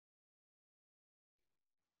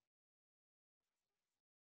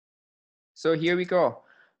So here we go.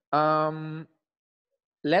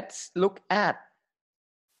 Let's look at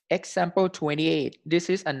example 28. This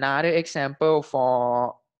is another example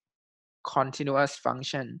for continuous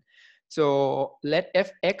function. So let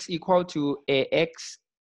fx equal to ax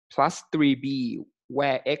plus 3b,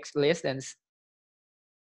 where x less than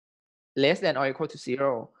or equal to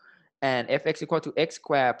 0, and fx equal to x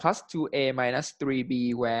squared plus 2a minus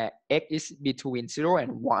 3b, where x is between 0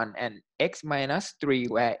 and 1, and x minus 3,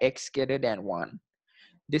 where x greater than 1.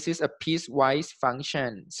 This is a piecewise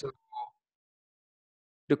function. So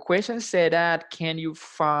the question said that, can you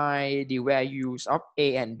find the values of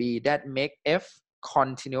a and b that make f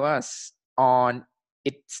continuous on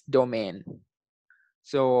its domain?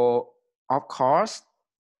 So of course,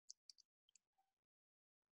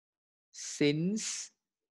 since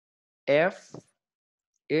f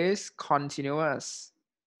is continuous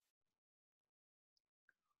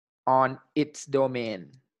on its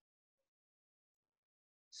domain,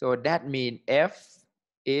 so that means f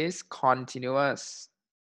is continuous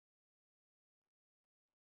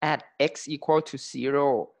at x equal to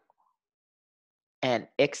 0 and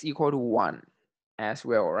x equal to 1 as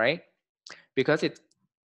well, right? Because it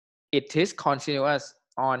is continuous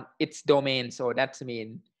on its domain, so that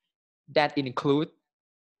means that includes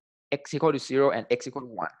x equal to 0 and x equal to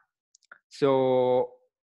 1. So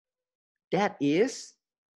that is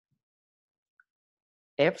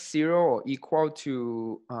f0 equal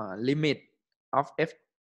to limit of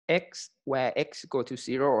fx where x go to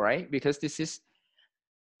 0, right? Because this is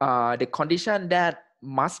the condition that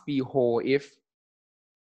must be whole if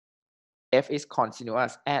f is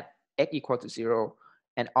continuous at x equal to 0.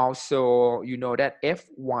 And also, you know that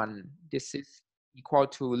f1, this is equal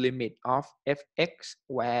to limit of fx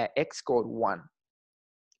where x go to 1,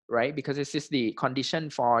 right? Because this is the condition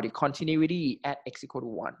for the continuity at x equal to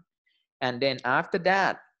 1. And then after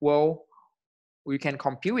that, well, we can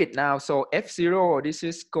compute it now. So f0, this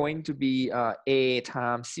is going to be a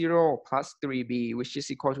times 0 plus 3b, which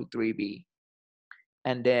is equal to 3b.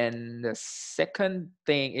 And then the second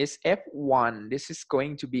thing is f1. This is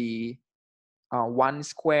going to be 1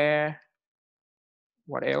 square,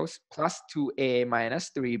 what else? Plus 2a minus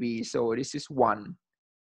 3b. So this is 1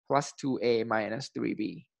 plus 2a minus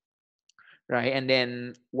 3b, right? And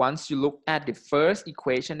then once you look at the first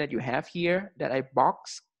equation that you have here that I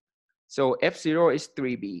boxed, so f0 is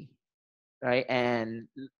 3b, right? And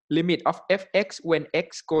limit of fx when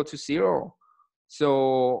x go to 0.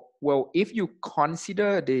 So, well, if you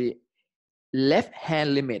consider the left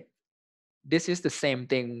hand limit, this is the same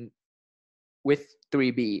thing with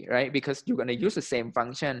 3b, right? Because you're going to use the same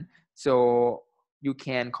function. So you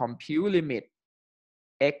can compute limit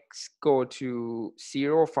x go to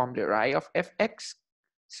 0 from the right of fx.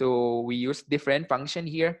 So we use different function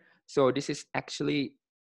here. So this is actually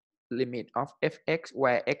limit of fx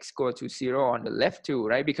where x go to 0 on the left too,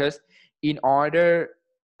 right? Because in order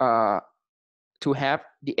to have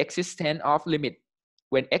the existence of limit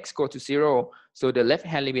when x go to 0, so the left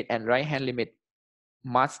hand limit and right hand limit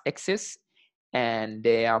must exist, and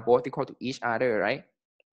they are both equal to each other, right?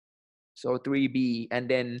 So 3b, and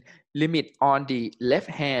then limit on the left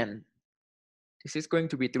hand, this is going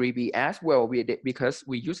to be 3b as well, because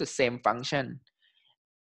we use the same function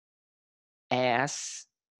as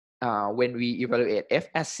when we evaluate f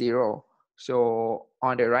as 0. So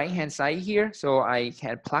on the right hand side here, so I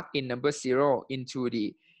can plug in number 0 into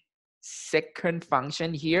the second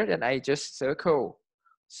function here that I just circled.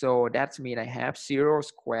 So that means I have 0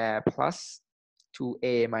 squared plus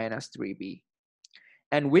 2a minus 3b.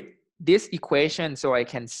 And with this equation, so I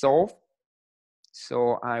can solve.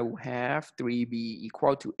 So I will have 3b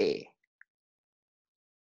equal to a.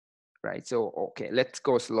 Right, so okay, let's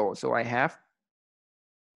go slow. So I have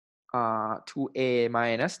 2a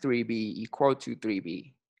minus 3b equal to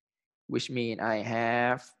 3b, which means I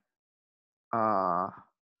have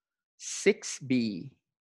 6b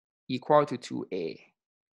equal to 2a.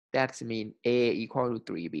 That means a equal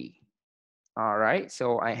to 3b. All right,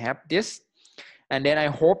 so I have this. And then I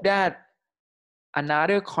hope that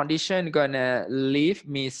another condition gonna leave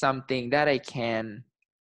me something that I can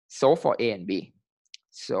solve for a and b.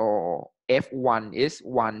 So f1 is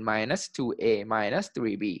 1 minus 2a minus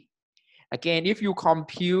 3b. Again, if you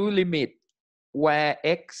compute limit where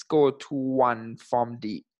x go to 1 from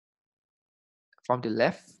the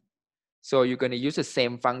left, so you're going to use the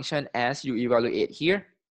same function as you evaluate here.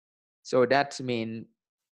 So that means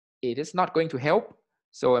it is not going to help.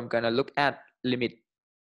 So I'm going to look at limit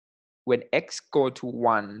when x go to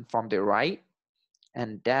 1 from the right,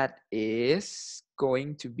 and that is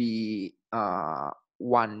going to be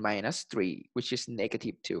 1 minus 3, which is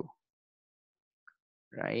negative 2.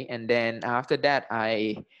 right? And then after that,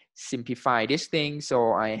 I simplify this thing.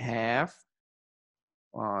 So I have,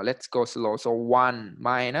 let's go slow. So 1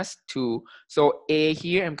 minus 2. So A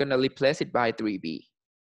here, I'm going to replace it by 3B,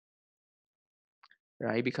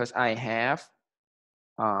 right? Because I have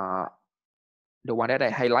the one that I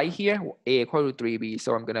highlight here, A equal to 3B.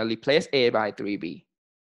 So I'm going to replace A by 3B.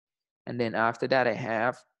 And then after that, I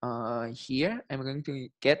have here, I'm going to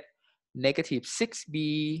get negative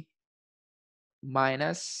 6B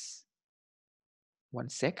minus 1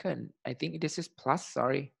 second. I think this is plus,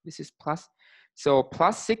 sorry, this is plus. So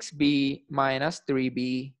plus 6B minus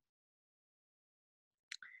 3B.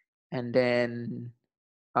 And then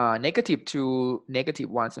negative 2, negative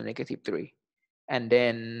 1, so negative 3. And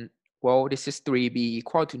then, well, this is 3B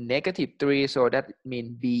equal to negative 3. So that means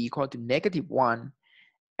B equal to negative 1.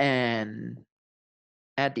 And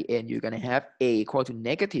at the end, you're going to have A equal to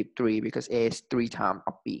negative 3 because A is 3 times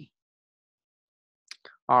of B.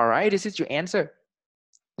 All right, this is your answer.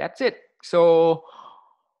 That's it. So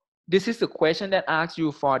this is the question that asks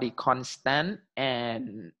you for the constant,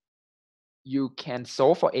 and you can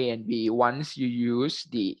solve for A and B once you use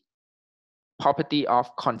the property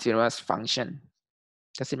of continuous function.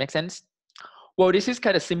 Does it make sense? Well, this is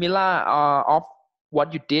kind of similar of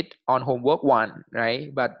what you did on homework 1,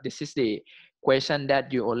 right? But this is the question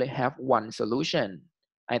that you only have one solution.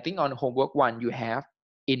 I think on homework 1, you have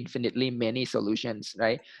infinitely many solutions,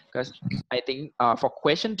 right? Because I think for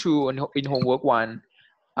question 2 in homework 1,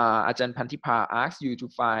 Ajahn Pantipa asks you to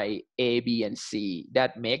find A, B, and C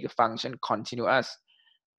that make the function continuous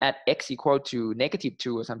at x equal to negative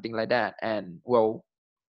 2 or something like that. And well,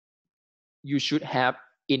 you should have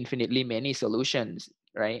infinitely many solutions,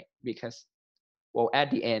 right? Because well,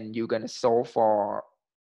 at the end, you're going to solve for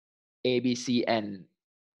A, B, C, and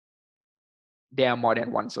there are more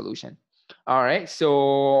than one solution. All right,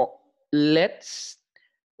 so let's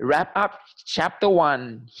wrap up chapter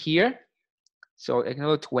 1 here. So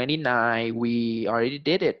example 29, we already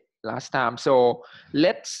did it last time. So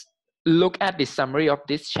let's look at the summary of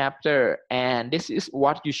this chapter, and this is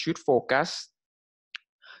what you should focus.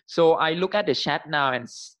 So I look at the chat now, and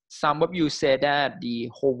some of you said that the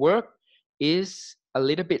homework is a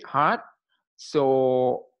little bit hard.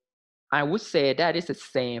 So I would say that is the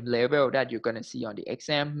same level that you're going to see on the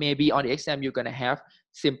exam. Maybe on the exam, you're going to have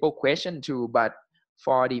simple question too, but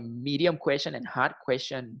for the medium question and hard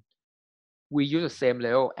question, we use the same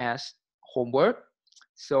level as homework.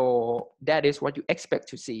 So that is what you expect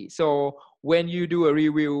to see. So when you do a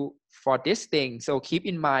review for this thing, so keep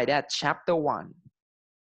in mind that chapter 1,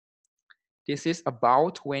 this is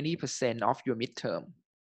about 20% of your midterm.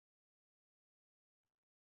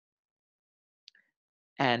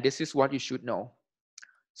 And this is what you should know.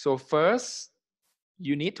 So first,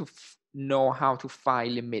 you need to know how to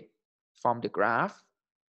find limit from the graph.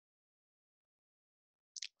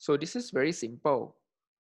 So this is very simple,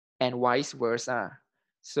 and vice versa.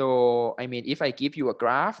 So I mean, if I give you a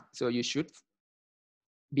graph, so you should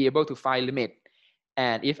be able to find limit.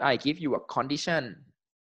 And if I give you a condition,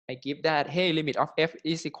 I give that, hey, limit of f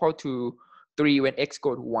is equal to 3 when x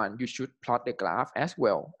go to 1, you should plot the graph as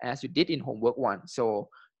well as you did in homework 1. So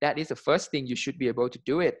that is the first thing you should be able to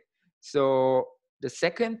do it. So the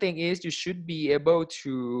second thing is you should be able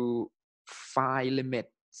to find limits.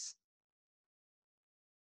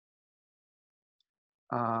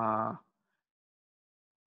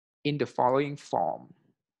 In the following form.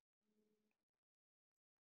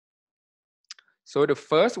 So the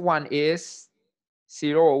first one is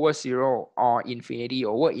 0 over 0 or infinity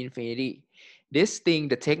over infinity. This thing,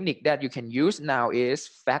 the technique that you can use now is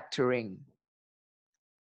factoring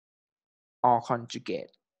or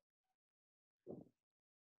conjugate.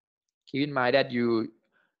 Keep in mind that you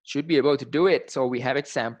should be able to do it. So we have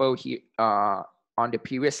example here on the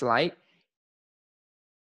previous slide.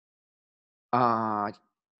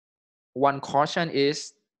 One caution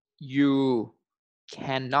is you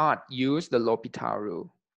cannot use the L'Hopital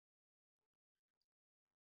rule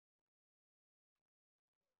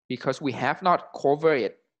because we have not covered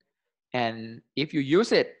it. And if you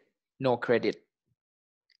use it, no credit.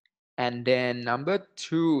 And then number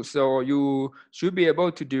 2, so you should be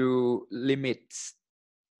able to do limits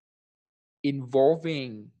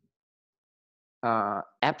involving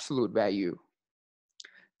absolute value.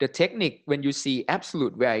 The technique, when you see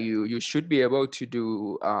absolute value, you should be able to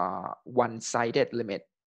do one-sided limit,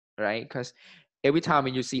 right? Because every time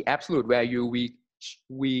when you see absolute value,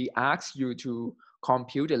 we ask you to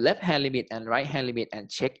compute the left-hand limit and right-hand limit and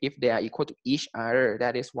check if they are equal to each other.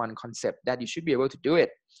 That is one concept that you should be able to do it.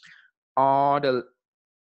 Or the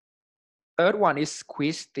third one is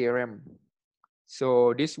squeeze theorem.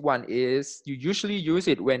 So this one is, you usually use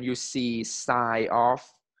it when you see sine of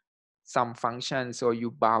some function. So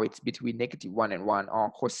you bound it between -1 and 1,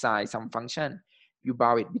 or cosine some function. You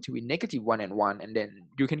bound it between -1 and 1, and then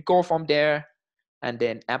you can go from there and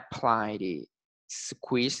then apply the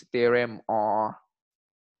squeeze theorem or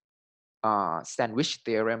sandwich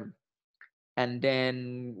theorem. And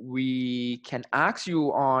then we can ask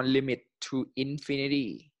you on limit to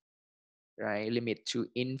infinity, right? Limit to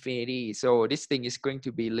infinity. So this thing is going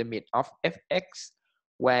to be limit of fx,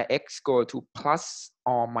 where x go to plus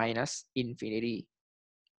or minus infinity.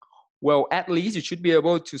 Well, at least you should be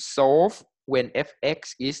able to solve when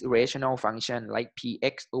fx is rational function like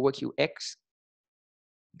px over qx.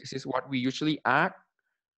 This is what we usually ask.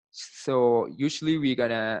 So usually we're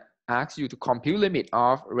gonna ask you to compute limit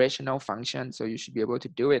of rational function. So you should be able to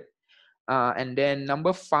do it. And then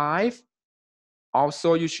number 5,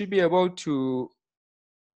 also you should be able to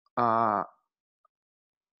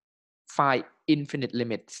find infinite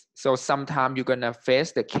limits. So sometimes you're gonna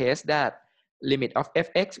face the case that limit of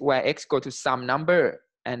fx where x go to some number,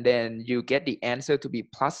 and then you get the answer to be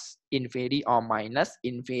plus infinity or minus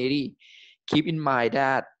infinity. Keep in mind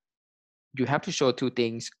that you have to show 2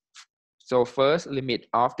 things. So first, limit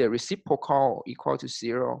of the reciprocal equal to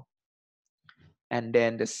 0. And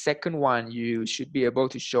then the second one, you should be able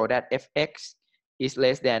to show that fx is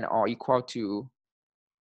less than or equal to,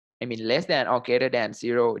 less than or greater than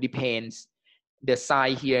 0, depends. The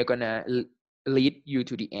sign here gonna lead you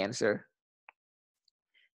to the answer.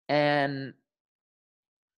 And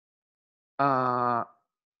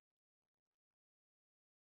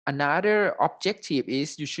another objective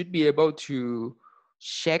is you should be able to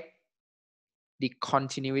check the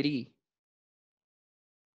continuity,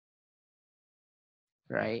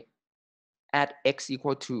 right? At x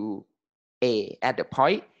equal to a at the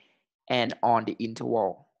point and on the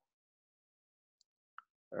interval,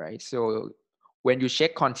 right? So when you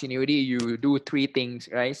check continuity, you do 3 things,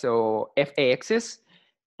 right? So fa axis,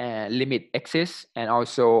 limit axis, and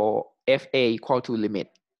also fa equal to limit.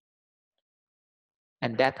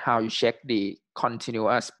 And that's how you check the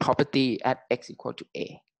continuous property at x equal to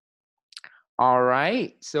a. All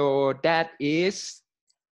right, so that is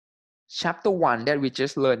chapter 1 that we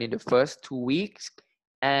just learned in the first 2 weeks.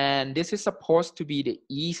 And this is supposed to be the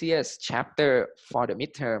easiest chapter for the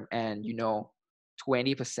midterm, and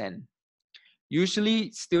 20%.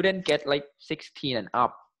 Usually students get like 16 and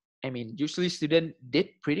up. Usually students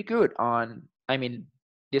did pretty good on,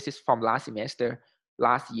 this is from last semester,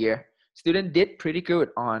 last year. Students did pretty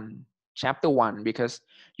good on chapter 1 because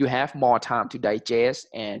you have more time to digest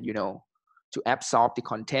and, to absorb the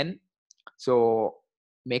content. So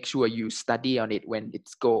make sure you study on it when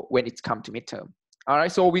it's come to midterm. All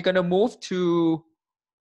right, so we're gonna move to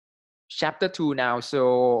chapter 2 now.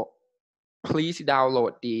 So please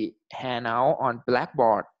download the handout on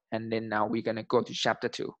Blackboard, and then now we're gonna go to chapter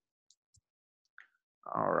 2.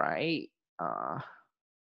 All right,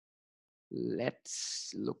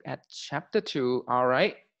 let's look at chapter 2. All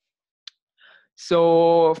right,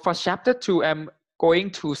 so for chapter 2, I'm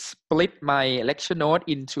going to split my lecture note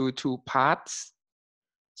into 2 parts.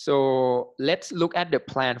 So let's look at the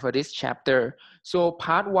plan for this chapter. So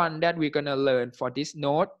part 1 that we're gonna learn for this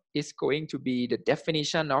note is going to be the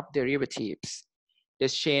definition of derivatives, the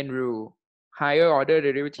chain rule, higher order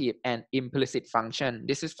derivative, and implicit function.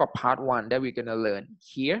 This is for part 1 that we're gonna learn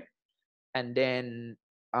here. And then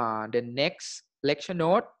the next lecture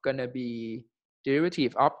note gonna be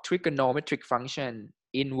derivative of trigonometric function,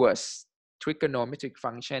 inverse trigonometric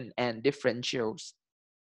function, and differentials.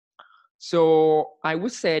 So I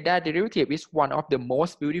would say that derivative is one of the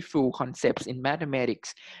most beautiful concepts in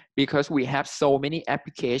mathematics because we have so many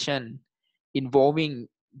applications involving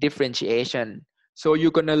differentiation. So you're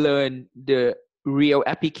gonna learn the real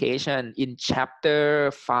application in chapter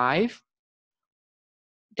 5.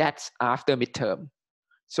 That's after midterm.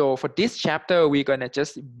 So for this chapter, we're gonna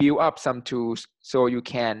just build up some tools so you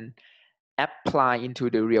can apply into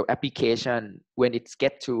the real application when it's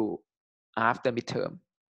get to after midterm.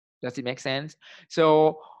 Does it make sense?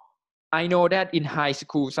 So I know that in high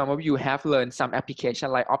school, some of you have learned some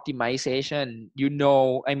application like optimization.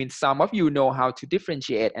 Some of you know how to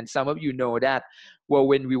differentiate, and some of you know that, well,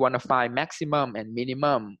 when we want to find maximum and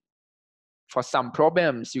minimum for some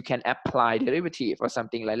problems, you can apply derivative or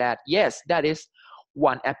something like that. Yes, that is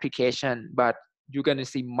one application, but you're going to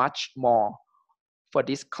see much more for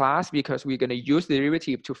this class because we're going to use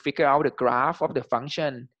derivative to figure out the graph of the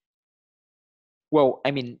function. Well,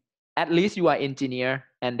 at least you are engineer,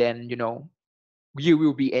 and then you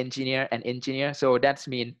will be engineer and engineer. So that's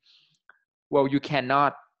mean, well, you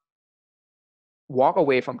cannot walk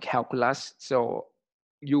away from calculus. So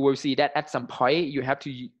you will see that at some point you have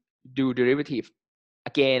to do derivative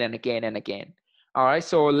again and again and again. All right,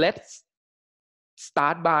 so let's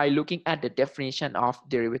start by looking at the definition of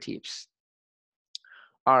derivatives.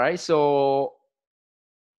 All right, so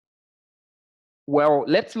well,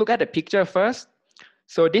 let's look at the picture first.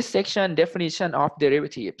 So this section, definition of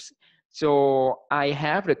derivatives. So I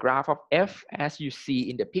have the graph of f as you see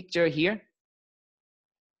in the picture here.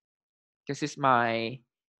 This is my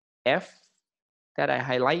f that I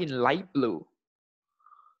highlight in light blue.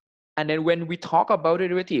 And then when we talk about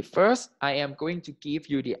derivative, first, I am going to give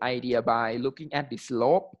you the idea by looking at the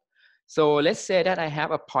slope. So let's say that I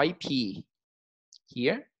have a point P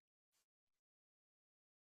here,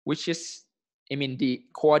 which is, I mean, the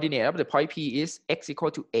coordinate of the point P is x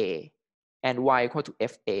equal to a and y equal to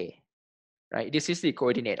fa, right? This is the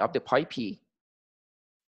coordinate of the point P.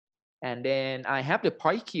 And then I have the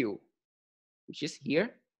point Q, which is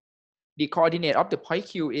here. The coordinate of the point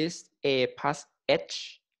Q is a plus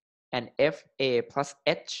h and fa plus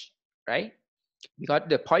h, right? Because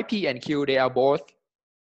the point P and Q, they are both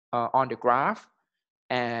on the graph.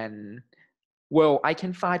 And well, I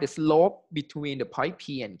can find the slope between the point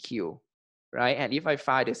P and Q, right? And if I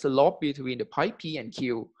find the slope between the point P and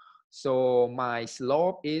Q, so my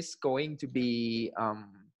slope is going to be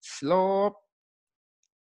slope,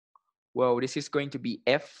 well, this is going to be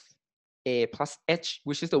f a plus h,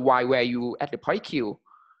 which is the y value at the point Q,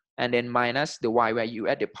 and then minus the y value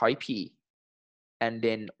at the point P, and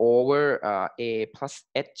then over a plus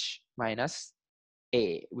h minus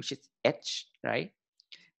a, which is h, right?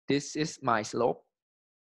 This is my slope.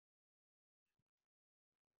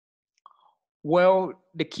 Well,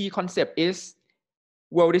 the key concept is,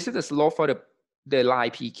 well, this is the slope for the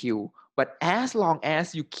line PQ, but as long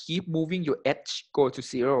as you keep moving your h go to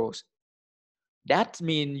zeros, that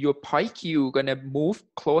means your point Q gonna move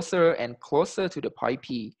closer and closer to the point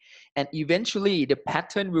P, and eventually the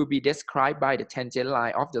pattern will be described by the tangent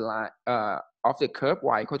line of the curve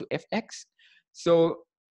y equal to fx. So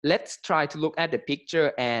let's try to look at the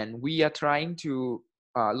picture, and we are trying to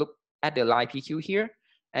look at the line PQ here,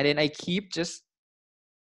 and then I keep just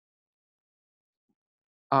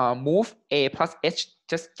move a plus h,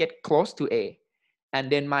 just get close to a,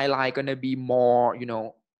 and then my line gonna be more, you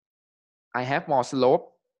know, I have more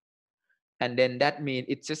slope, and then that means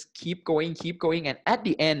it just keep going, and at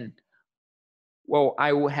the end, well,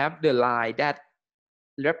 I will have the line that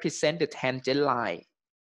represent the tangent line,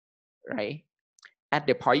 right, at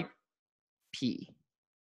the point P.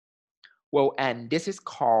 Well, and this is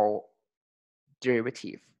called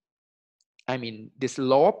derivative. I mean, the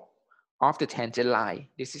slope of the tangent line,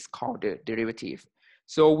 this is called the derivative.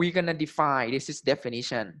 So we're gonna define, this is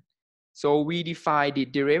definition. So we define the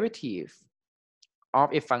derivative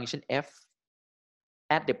of a function f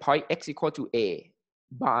at the point x equal to a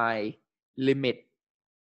by limit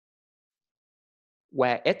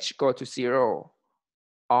where h go to 0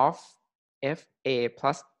 of fa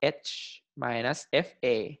plus h minus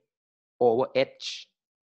fa over h.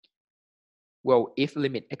 Well, if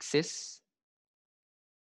limit exists,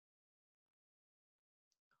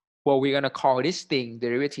 well, we're gonna call this thing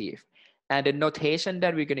derivative. And the notation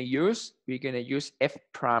that we're gonna use f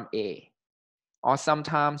prime a. Or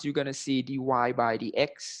sometimes you're gonna see dy by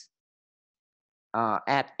dx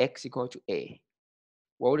at x equal to a.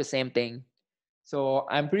 Well, the same thing. So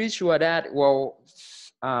I'm pretty sure that, well,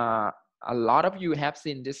 a lot of you have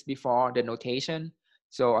seen this before, the notation.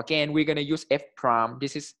 So again, we're gonna use f prime.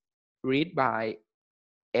 This is read by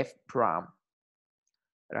f prime,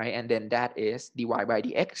 right? And then that is dy by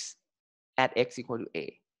dx at x equal to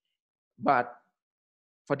a. But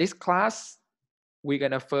for this class, we're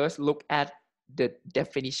gonna first look at the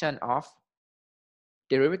definition of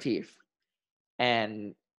derivative,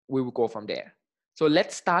 and we will go from there. So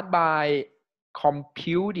let's start by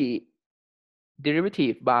compute the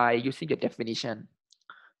derivative by using the definition.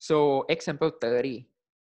 So example 30.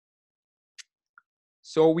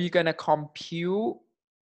 So we're gonna compute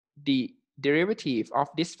the derivative of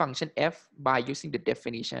this function f by using the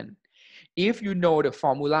definition. If you know the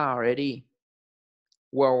formula already,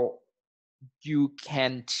 well, you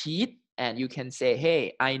can cheat and you can say,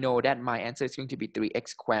 hey, I know that my answer is going to be 3x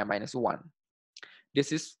squared minus 1.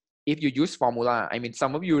 This is if you use formula. I mean,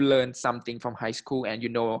 some of you learned something from high school and you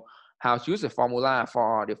know how to use the formula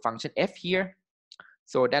for the function f here.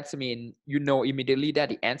 So that's mean you know immediately that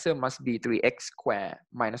the answer must be 3x squared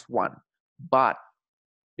minus 1. But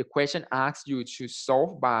the question asks you to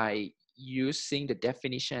solve by using the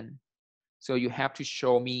definition. So you have to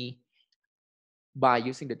show me by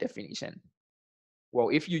using the definition. Well,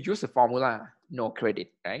 if you use the formula, no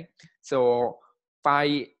credit, right? So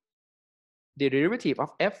find the derivative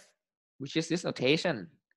of f, which is this notation,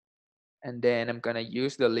 and then I'm gonna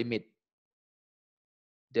use the limit,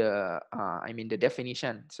 the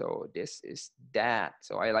definition. So this is that.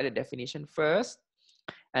 So I write the definition first,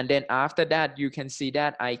 and then after that you can see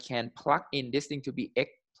that I can plug in this thing to be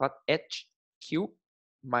x plus h cubed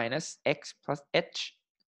minus x plus h.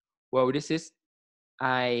 Well, this is,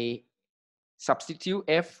 I substitute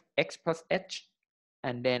f x plus h,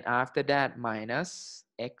 and then after that minus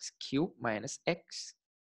x cubed minus x,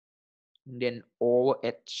 and then over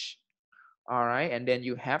h. All right, and then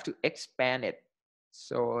you have to expand it.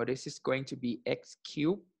 So this is going to be x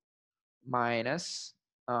cubed minus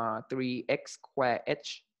 3x square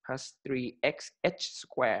h plus 3x h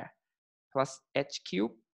square plus h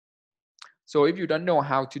cubed. So if you don't know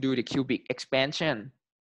how to do the cubic expansion,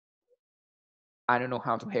 I don't know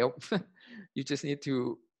how to help. You just need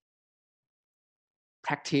to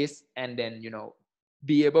practice and then,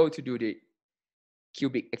 be able to do the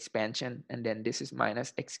cubic expansion. And then this is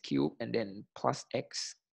minus x cubed and then plus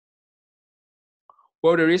x.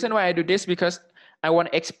 Well, the reason why I do this because I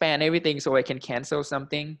want to expand everything so I can cancel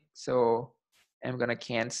something. So I'm going to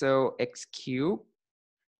cancel x cubed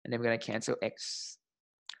and I'm going to cancel x.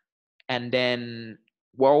 And then,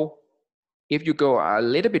 well, if you go a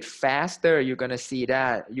little bit faster, you're going to see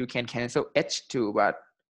that you can cancel h too, but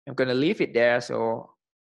I'm going to leave it there. So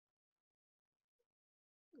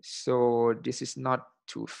this is not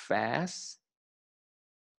too fast.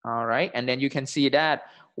 All right, and then you can see that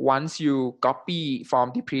once you copy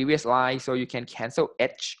from the previous line, so you can cancel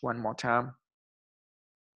h one more time,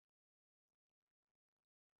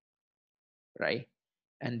 right?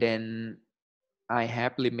 And then I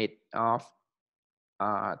have limit of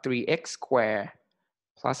 3x squared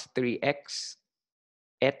plus 3x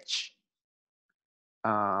h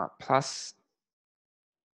plus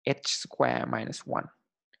h squared minus 1.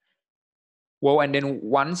 Well, and then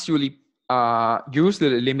once you use the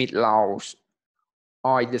limit laws,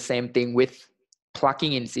 or the same thing with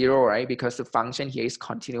plugging in 0, right? Because the function here is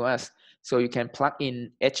continuous. So you can plug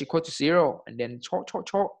in h equal to 0 and then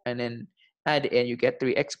chop, and then at the end you get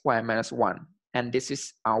 3x squared minus 1. And this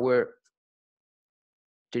is our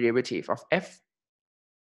derivative of f,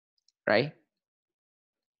 right?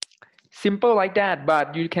 Simple like that,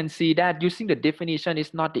 but you can see that using the definition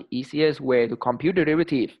is not the easiest way to compute the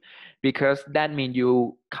derivative, because that means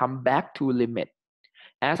you come back to limit.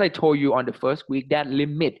 As I told you on the first week, that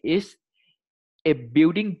limit is a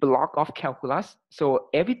building block of calculus. So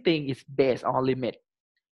everything is based on limit.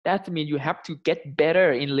 That means you have to get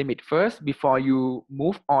better in limit first before you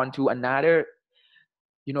move on to another,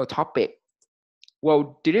 topic.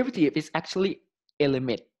 Well, derivative is actually a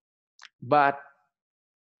limit, but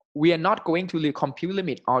we are not going to compute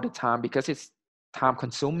limit all the time because it's time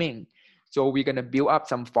consuming. So we're going to build up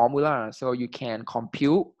some formula so you can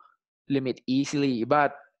compute limit easily.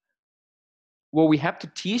 But well, we have to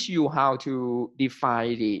teach you how to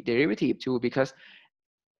define the derivative too, because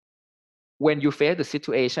when you face the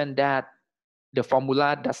situation that the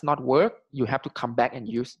formula does not work, you have to come back and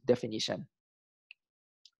use definition.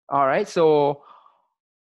 All right, so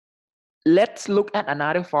let's look at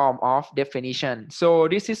another form of definition. So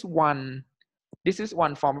this is one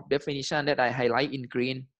form of definition that I highlight in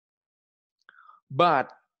green.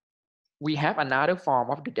 But we have another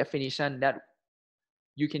form of the definition that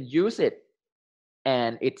you can use it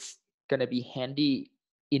and it's gonna be handy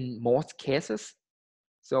in most cases.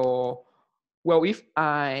 So, well,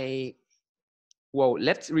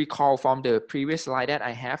 let's recall from the previous slide that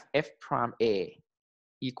I have f prime a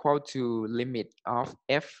equal to limit of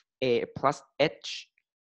fa plus h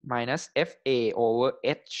minus fa over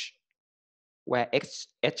h, where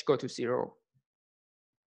h go to 0.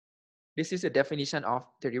 This is the definition of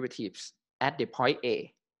derivatives at the point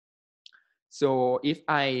A. So if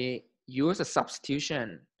I use a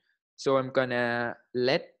substitution, so I'm gonna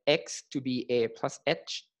let x to be a plus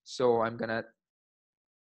h. So I'm gonna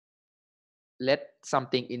let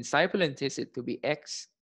something inside parentheses to be x.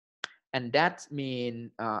 And that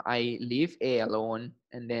means I leave a alone.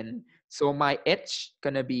 And then, so my h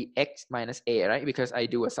gonna be x minus a, right? Because I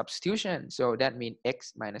do a substitution. So that means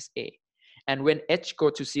x minus a. And when h go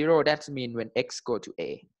to 0, that means when x go to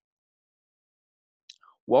a.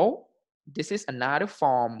 Well, this is another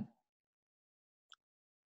form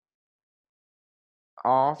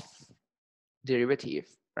of derivative,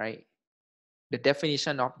 right? The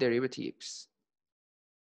definition of derivatives.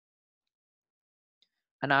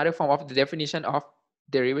 Another form of the definition of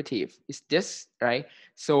derivative is this, right?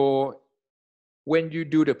 So when you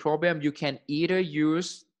do the problem, you can either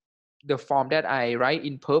use the form that I write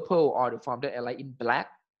in purple or the form that I write in black.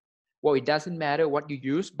 Well, it doesn't matter what you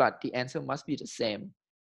use, but the answer must be the same.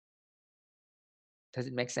 Does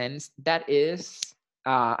it make sense? That is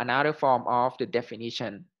another form of the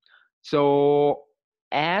definition. So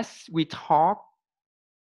as we talk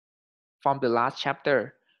from the last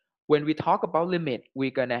chapter, when we talk about limit, we're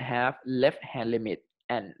gonna have left hand limit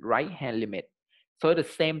and right hand limit. So the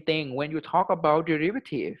same thing when you talk about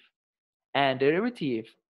derivative, and derivative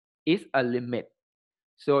is a limit.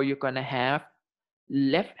 So you're gonna have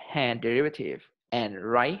left hand derivative and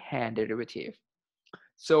right hand derivative.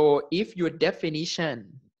 So if your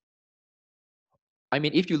definition, I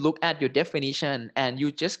mean, if you look at your definition and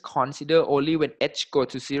you just consider only when h go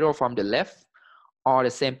to 0 from the left, or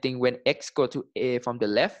the same thing when x go to a from the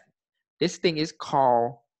left, this thing is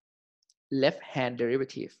called left hand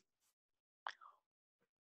derivative.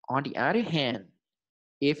 On the other hand,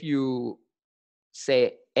 if you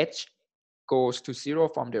say h goes to 0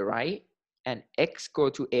 from the right and x go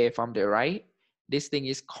to a from the right, this thing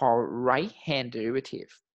is called right hand derivative.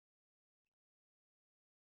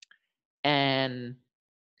 And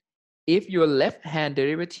if your left hand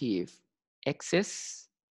derivative exists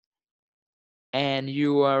and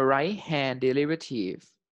your right hand derivative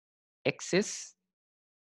exists,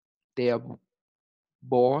 they are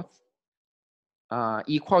both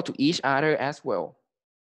equal to each other as well.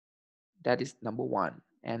 That is number one.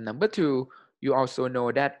 And number two, you also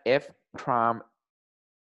know that f prime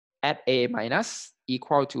at a minus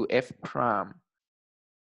equal to f prime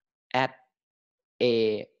at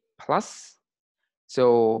a plus.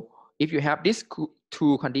 So if you have these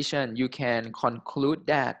two conditions, you can conclude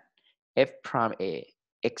that f prime a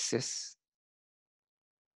exists.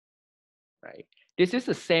 Right? This is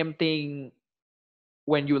the same thing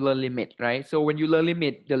when you learn limit, right? So when you learn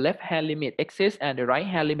limit, the left hand limit exists and the right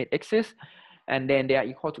hand limit exists, and then they are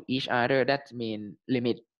equal to each other. That means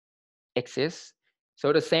limit exists.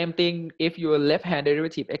 So the same thing if your left hand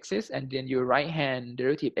derivative exists and then your right hand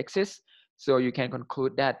derivative exists, so you can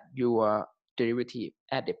conclude that your derivative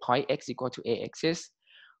at the point x equal to a exists.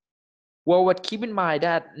 Well, but keep in mind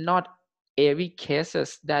that not every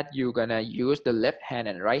cases that you're gonna use the left hand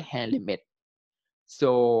and right hand limit.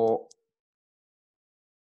 So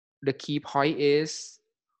the key point is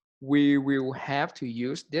we will have to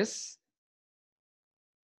use this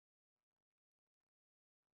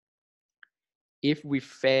if we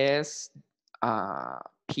face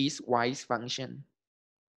piecewise function.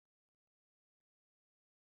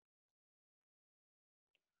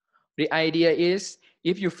 The idea is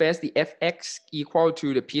if you face the fx equal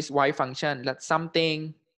to the piecewise function, that's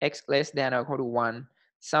something x less than or equal to 1,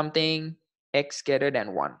 something x greater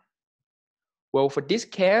than 1. Well, for this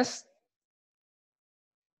case,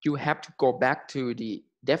 you have to go back to the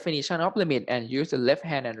definition of limit and use the left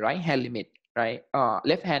hand and right hand limit, right?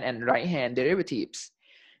 Left hand and right hand derivatives.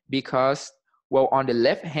 Because, well, on the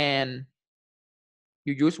left hand,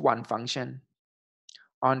 you use one function.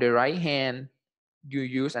 On the right hand, you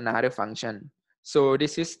use another function. So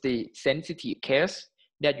this is the sensitive case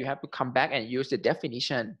that you have to come back and use the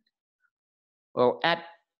definition. Well, at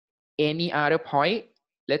any other point,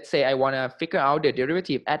 let's say I want to figure out the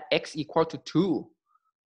derivative at x equal to 2.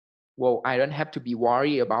 Well, I don't have to be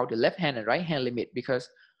worried about the left hand and right hand limit because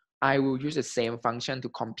I will use the same function to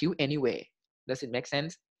compute anyway. Does it make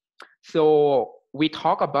sense? So we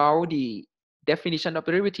talk about the definition of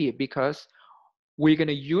derivative because we're going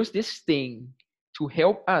to use this thing to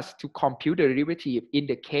help us to compute the derivative in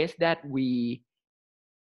the case that we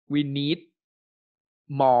need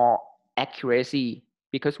more accuracy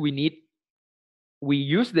because we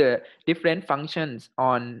use the different functions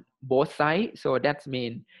on both sides. So that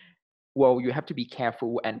means, well, you have to be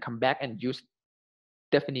careful and come back and use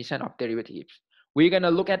definition of derivatives. We're going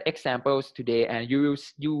to look at examples today and you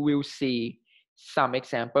will see some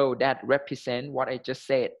example that represent what I just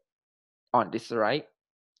said on this, right?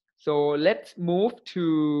 So let's move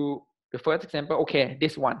to the first example. Okay,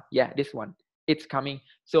 this one. Yeah, this one. It's coming.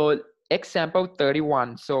 So example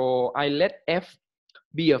 31. So I let f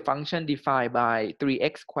be a function defined by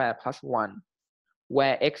 3x squared plus 1,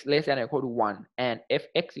 where x less than or equal to 1, and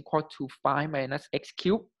fx equal to 5 minus x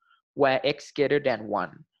cubed, where x greater than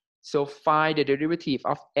 1. So find the derivative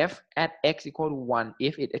of f at x equal to 1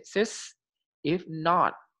 if it exists. If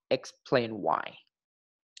not, explain why.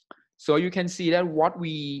 So you can see that what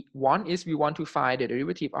we want is we want to find the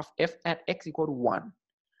derivative of f at x equal to 1.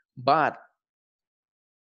 But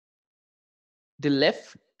the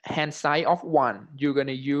left hand side of 1, you're going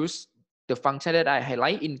to use the function that I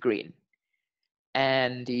highlight in green.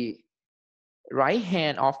 And the right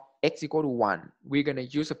hand of x equal to 1, we're going to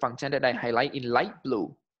use a function that I highlight in light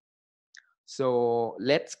blue. So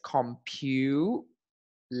let's compute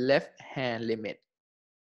left hand limit,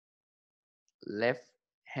 left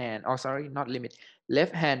hand, oh sorry, not limit,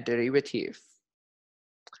 left hand derivative.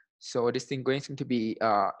 So this thing going to be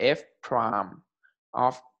f prime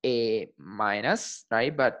of a minus,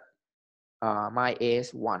 right? But my a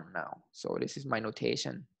is 1 now. So this is my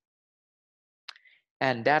notation.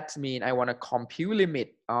 And that means I want to compute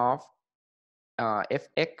limit of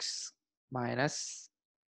fx minus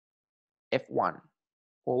f1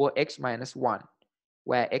 over x minus 1,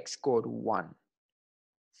 where x go to 1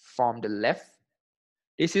 from the left.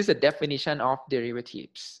 This is the definition of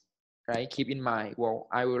derivatives, right? Keep in mind, well,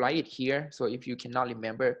 I will write it here. So if you cannot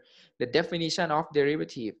remember the definition of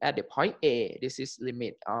derivative at the point A, this is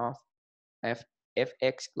limit of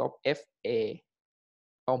fx log fa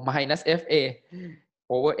or minus fa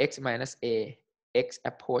over x minus a, x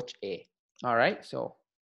approach a. All right, so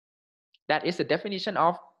that is the definition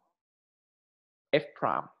of f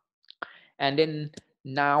prime. And then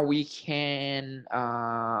now we can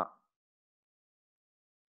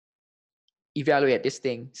evaluate this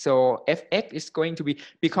thing. So fx is going to be,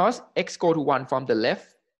 because x go to 1 from the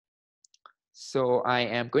left, so I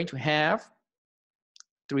am going to have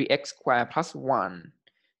 3x squared plus 1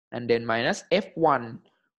 and then minus f1,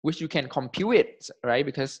 which you can compute it, right?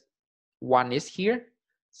 Because 1 is here.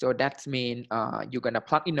 So that means you're going to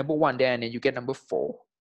plug in number 1 there and then you get number 4.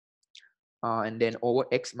 And then over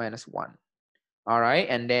x minus 1. All right,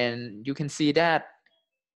 and then you can see that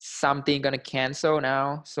something gonna cancel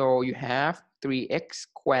now. So you have 3x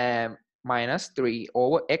squared minus 3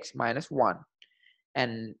 over x minus 1.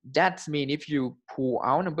 And that means if you pull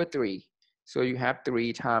out number 3, so you have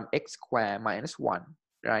 3 times x squared minus 1,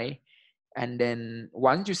 right? And then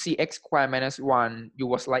once you see x squared minus 1, you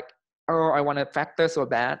was like, oh, I want to factor so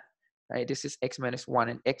bad, right? This is x minus 1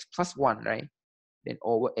 and x plus 1, right? Then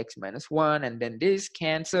over x minus 1, and then this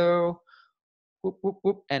cancel. Whoop, whoop,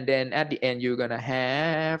 whoop. And then at the end, you're gonna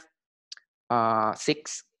have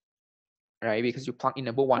 6, right? Because you plug in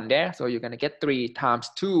number 1 there. So you're gonna get 3 times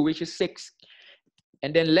 2, which is 6.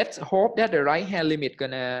 And then let's hope that the right hand limit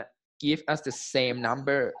gonna give us the same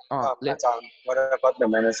number. What about the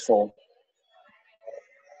minus 4?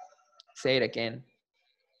 Say it again.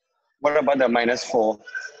 What about the minus 4?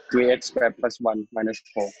 3x squared plus 1 minus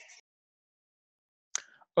 4.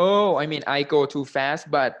 Oh, I mean, I go too fast,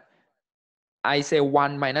 but I say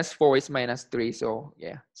 1 minus 4 is minus 3. So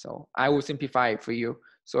yeah, so I will simplify it for you.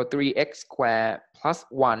 So 3x squared plus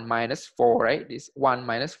 1 minus 4, right? This 1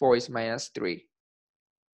 minus 4 is minus 3.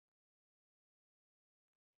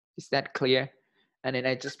 Is that clear? And then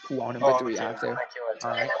I just pull out number 3 after.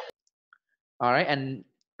 All right. All right. And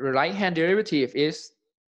right hand derivative is,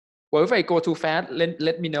 well, if I go too fast,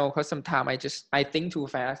 let me know, because sometimes I think too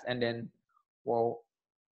fast and then, well,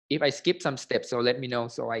 if I skip some steps, so let me know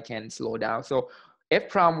so I can slow down. So f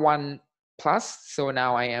prime 1 plus, so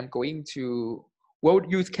now I am going to, well,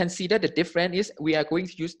 you can see that the difference is we are going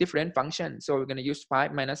to use different functions. So we're going to use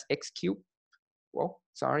 5 minus x cubed. Well,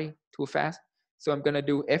 sorry, too fast. So I'm going to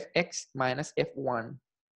do fx minus f1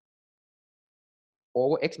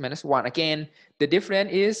 over x minus 1. Again, the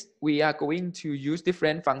difference is we are going to use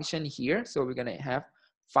different function here. So we're going to have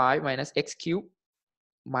 5 minus x cubed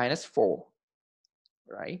minus 4,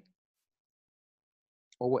 right?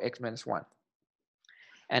 Over x minus 1.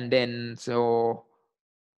 And then, so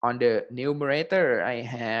on the numerator, I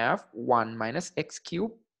have 1 minus x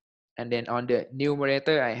cubed. And then on the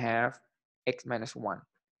numerator, I have x minus 1.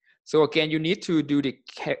 So again, you need to do the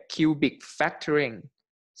cubic factoring.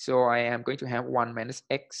 So I am going to have 1 minus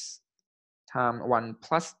x times 1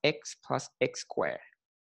 plus x squared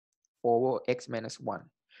over x minus 1.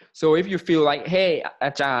 So if you feel like, hey,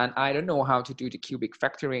 Ajahn, I don't know how to do the cubic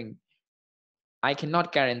factoring, I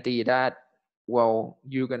cannot guarantee that, well,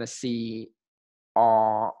 you're going to see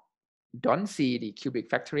or don't see the cubic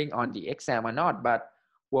factoring on the exam or not. But,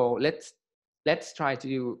 well, let's try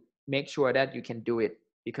to make sure that you can do it,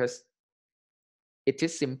 because it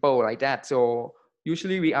is simple like that. So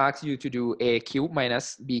usually we ask you to do a cube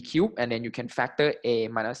minus b cube, and then you can factor a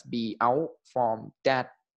minus b out from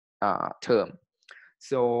that term.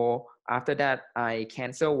 So after that, I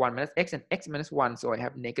cancel 1 minus x and x minus 1. So I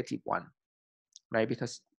have negative 1, right?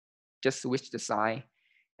 Because just switch the sign.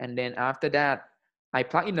 And then after that, I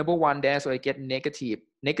plug in number 1 there. So I get negative.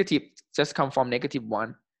 Negative just come from negative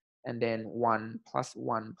 1. And then 1 plus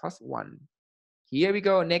 1 plus 1. Here we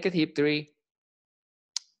go, negative 3.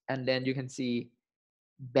 And then you can see,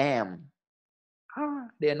 bam,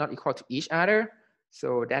 they are not equal to each other.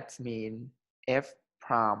 So that means f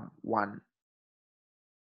prime 1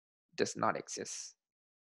 does not exist.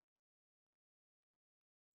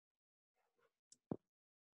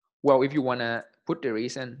 Well, if you want to put the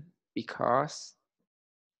reason because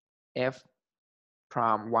f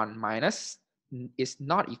prime 1 minus is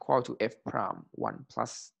not equal to f prime 1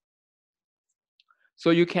 plus. So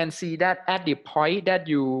you can see that at the point that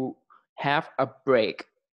you have a break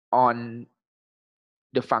on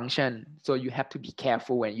the function, so you have to be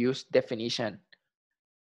careful when you use definition.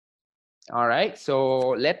 All right, so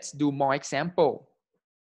let's do more example.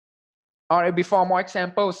 All right, before more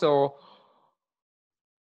example, so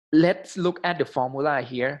let's look at the formula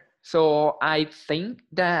here. So I think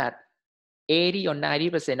that 80 or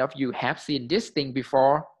 90% of you have seen this thing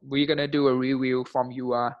before. We're gonna do a review from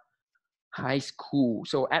your high school.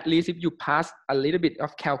 So at least if you pass a little bit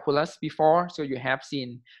of calculus before, so you have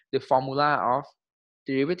seen the formula of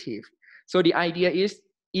derivative. So the idea is,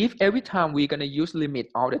 if every time we're gonna use limit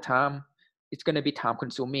all the time, it's gonna be time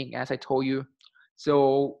consuming, as I told you.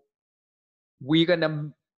 So we're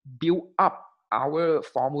gonna build up our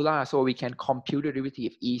formula so we can compute the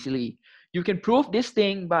derivative easily. You can prove this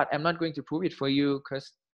thing, but I'm not going to prove it for you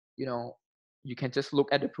because, you know, you can just look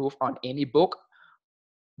at the proof on any book,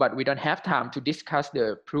 but we don't have time to discuss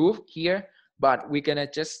the proof here, but we're gonna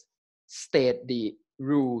just state the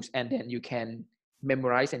rules and then you can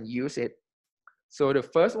memorize and use it. So the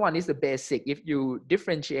first one is the basic. If you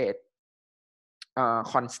differentiate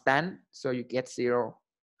constant, so you get 0.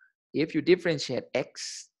 If you differentiate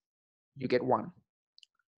x, you get 1.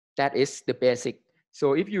 That is the basic.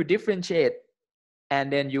 So if you differentiate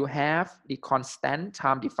and then you have the constant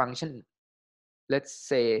times the function, let's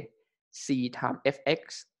say c times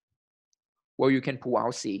fx, well, you can pull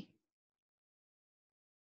out c.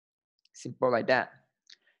 Simple like that.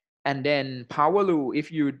 And then power rule,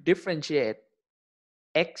 if you differentiate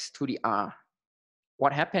x to the r,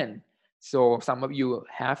 what happened? So some of you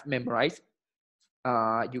have memorized,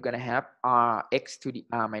 you're gonna have x to the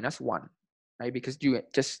r minus 1, right? Because you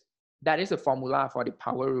just, that is a formula for the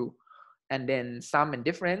power rule. And then sum and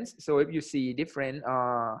difference. So if you see difference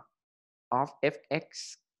of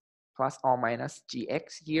fx plus or minus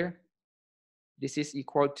gx here, this is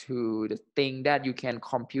equal to the thing that you can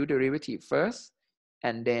compute the derivative first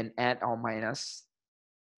and then add or minus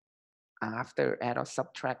after, add or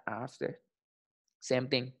subtract after. Same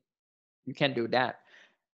thing. You can do that.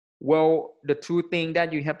 Well, the two things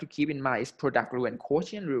that you have to keep in mind is product rule and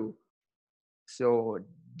quotient rule. So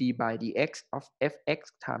d by dx of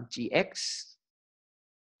fx times gx,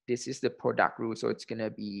 this is the product rule. So it's gonna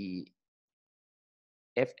be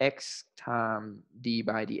fx times d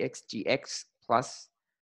by dx gx plus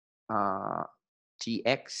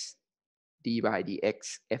gx d by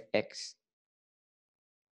dx fx,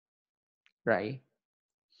 right?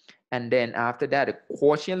 And then after that, the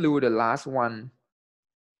quotient rule, the last one.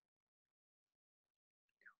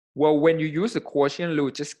 Well, when you use the quotient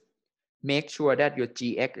rule, just make sure that your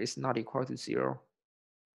gx is not equal to 0.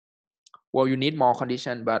 Well, you need more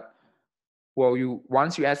condition, but well,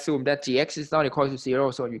 once you assume that gx is not equal to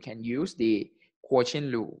 0, so you can use the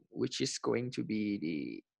quotient rule, which is going to be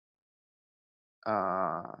the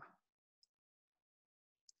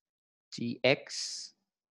gx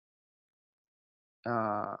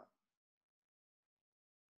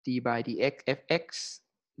d by dx fx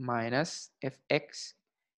minus fx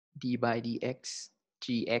d by dx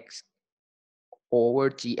gx over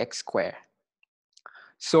gx squared.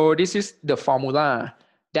 So this is the formula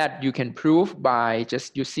that you can prove by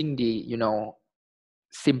just using the, you know,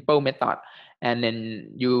 simple method, and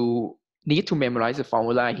then you need to memorize the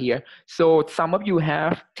formula here. So some of you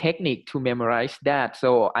have technique to memorize that,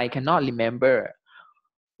 so I cannot remember.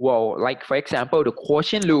 Well, like for example, the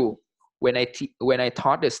quotient rule, when I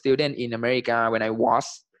taught the student in America, when I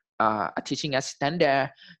was a teaching assistant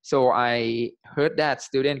there, so I heard that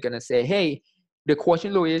student gonna say, hey, the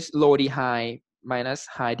quotient rule is low d high minus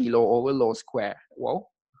high d low over low square. Well,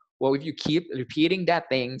 if you keep repeating that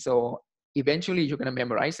thing, so eventually you're gonna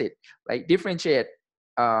memorize it. Like differentiate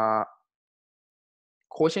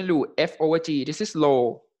quotient rule f over g. This is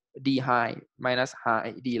low d high minus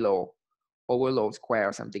high d low over low square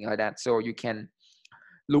or something like that. So you can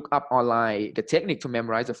look up online the technique to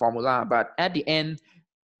memorize the formula. But at the end,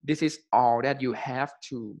 this is all that you have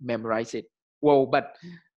to memorize it. Well, but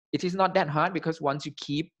it is not that hard because once you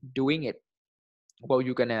keep doing it, well,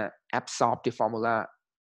 you're gonna absorb the formula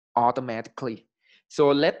automatically. So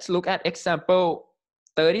let's look at example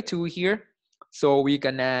 32 here. So we're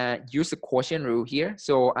gonna use the quotient rule here.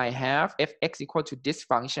 So I have fx equal to this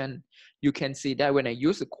function. You can see that when I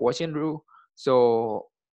use the quotient rule, so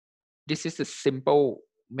this is a simple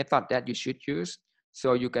method that you should use.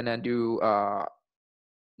 So you're gonna do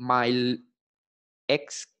my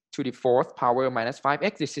x to the fourth power minus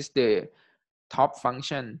 5x. This is the top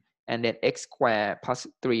function. and then x squared plus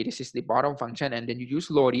 3, this is the bottom function, and then you use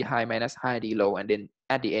low d high minus high d low, and then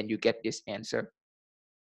at the end you get this answer.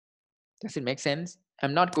 Does it make sense?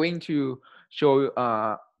 I'm not going to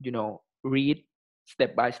show read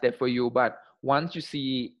step by step for you, but once you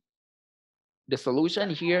see the solution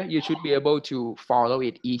here, you should be able to follow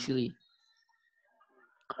it easily.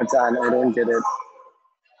 Ajahn, I don't get it.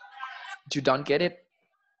 You don't get it?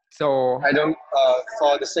 So I don't,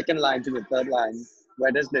 for the second line to the third line,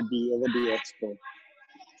 where does the d over dx go?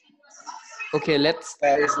 okay, let's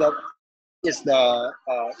Where is the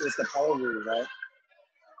power rule, right?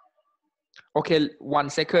 okay, 1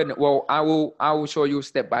 second. Well, I will show you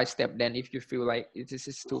step by step then if you feel like this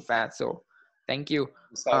is too fast. So thank you.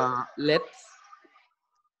 Sorry.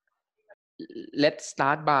 Let's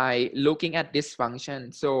start by looking at this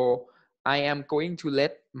function. So I am going to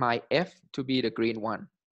let my f to be the green one.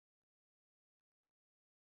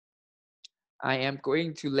 I am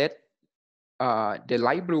going to let the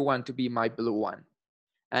light blue one to be my blue one.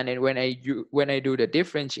 And then when I do the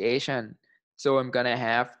differentiation, so I'm gonna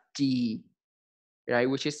have g, right,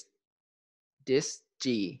 which is this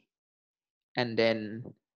g, and then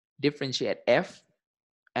differentiate f,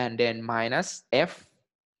 and then minus f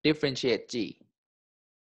differentiate g,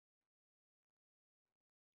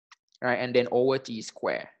 right, and then over g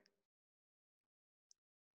square.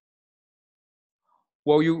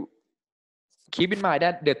 Well, you keep in mind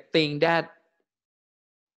that the thing that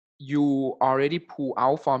you already pull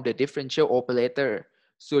out from the differential operator,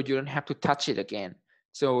 so you don't have to touch it again.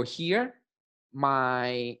 So here,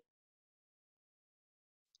 my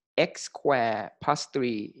x squared plus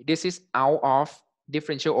 3, this is out of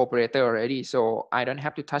differential operator already, so I don't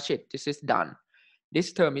have to touch it. This is done.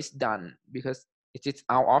 This term is done because it is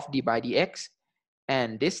out of d by dx,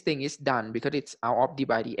 and this thing is done because it's out of d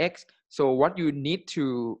by dx. So what you need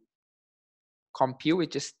to compute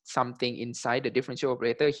is just something inside the differential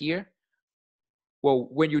operator here. Well,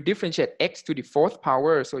 when you differentiate x to the 4th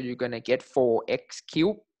power, so you're gonna get 4x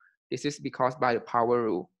cubed. This is because by the power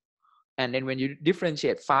rule. And then when you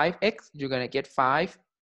differentiate 5x, you're gonna get 5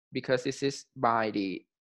 because this is by the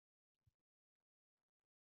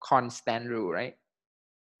constant rule, right?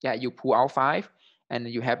 Yeah, you pull out 5 and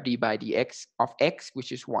you have d by dx of x,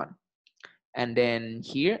 which is 1. And then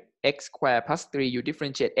here, x squared plus 3, you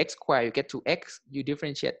differentiate x squared, you get 2x, you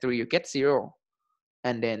differentiate 3, you get 0.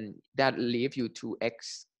 And then that leaves you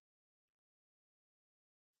 2x.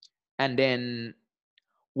 And then,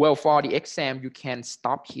 well, for the exam, you can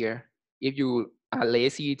stop here. If you are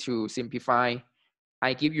lazy to simplify,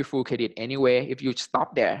 I give you full credit anyway. If you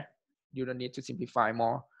stop there, you don't need to simplify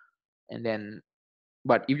more. And then,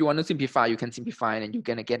 but if you want to simplify, you can simplify and you're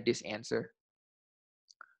gonna get this answer.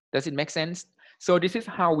 Does it make sense? So this is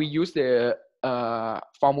how we use the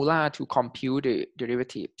formula to compute the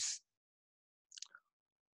derivatives.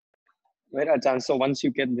 Wait, Ajahn, so once you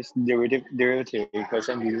get this derivative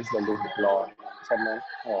equation, you use the limit law.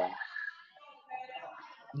 Oh.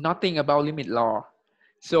 Nothing about limit law.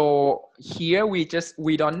 So here we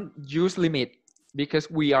don't use limit because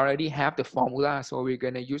we already have the formula. So we're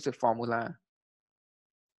gonna use the formula.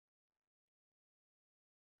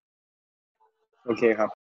 Okay,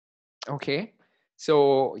 Okay.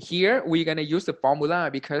 So here we're gonna use the formula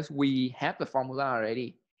because we have the formula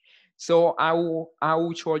already. So I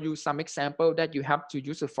will show you some example that you have to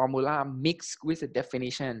use the formula mixed with the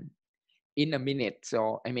definition in a minute.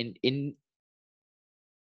 So I mean in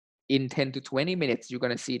 10 to 20 minutes, you're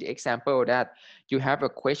gonna see the example that you have a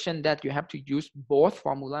question that you have to use both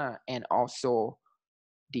formula and also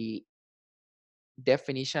the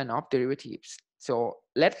definition of derivatives. So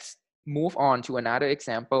let's move on to another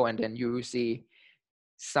example and then you will see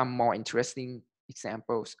some more interesting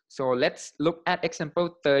examples. So let's look at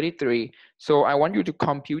example 33. So I want you to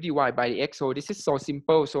compute dy by dx. So this is so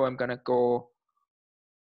simple. So I'm gonna go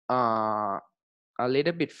a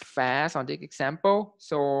little bit fast on this example.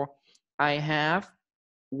 So I have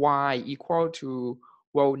y equal to,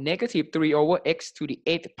 well, negative 3 over x to the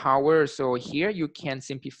 8th power. So here you can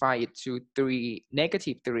simplify it to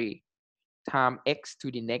negative 3 times x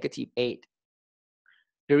to the negative 8.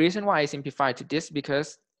 The reason why I simplify to this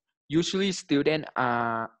because usually students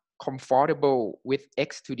are comfortable with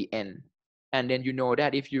x to the n. And then you know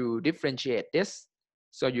that if you differentiate this,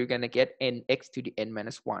 so you're gonna get nx to the n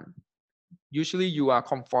minus 1. Usually you are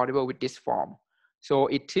comfortable with this form. So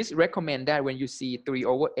it is recommended that when you see 3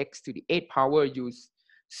 over x to the 8th power, you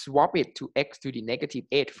swap it to x to the negative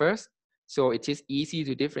 8 first. So it is easy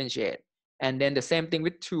to differentiate. And then the same thing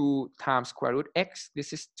with 2 times square root x.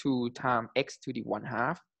 This is 2 times x to the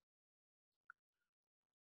 1/2.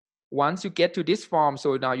 Once you get to this form,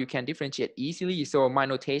 so now you can differentiate easily. So my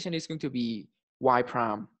notation is going to be y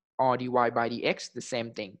prime or dy by dx, the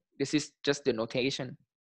same thing. This is just the notation.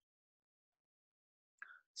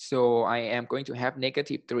 So I am going to have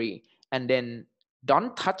 -3, and then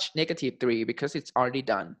don't touch -3 because it's already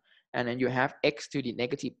done. And then you have x to the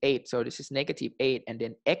 -8. So this is -8, and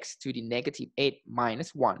then x to the -8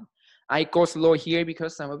 minus 1. I go slow here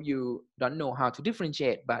because some of you don't know how to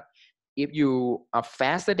differentiate, but if you are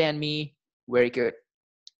faster than me, very good.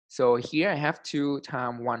 So here I have 2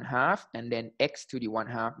 times 1/2, and then x to the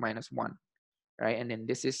 1/2 minus 1, right? And then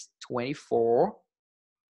this is 24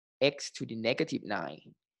 x to the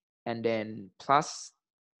 -9, and then plus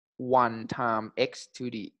 1 times x to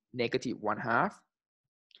the -1/2.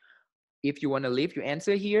 If you want to leave your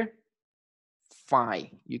answer here,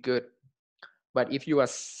 fine, you're good. But if you are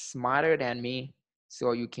smarter than me,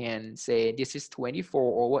 so you can say this is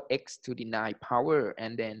 24 over x to the 9 power,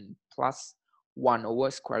 and then plus 1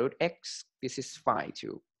 over square root x. This is fine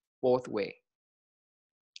too, both way.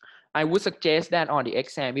 I would suggest that on the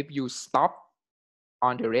exam, if you stop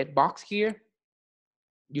on the red box here,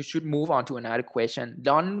 you should move on to another question.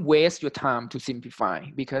 Don't waste your time to simplify,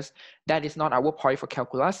 because that is not our point for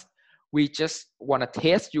calculus. We just want to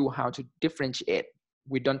test you how to differentiate.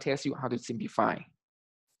 We don't test you how to simplify.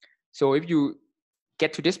 So if you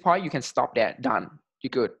get to this point, you can stop there. Done. You're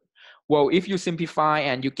good. Well, if you simplify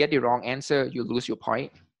and you get the wrong answer, you lose your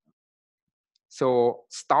point. So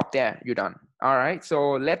stop there. You're done. All right.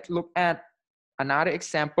 So let's look at another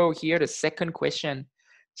example here, the second question.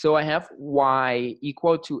 So I have y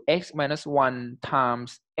equal to x minus 1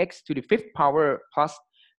 times x to the 5th power plus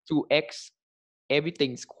 2x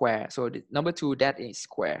everything square. So the number 2, that is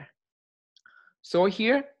square. So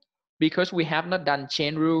here, because we have not done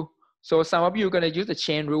chain rule, so some of you are going to use the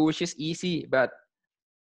chain rule, which is easy, but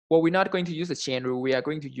well, we're not going to use the chain rule. We are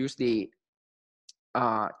going to use the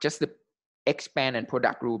just the expand and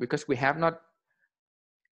product rule, because we have not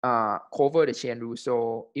cover the chain rule.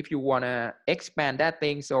 So if you want to expand that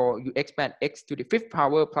thing, so you expand x to the 5th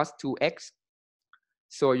power plus 2x.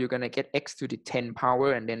 So you're going to get x to the 10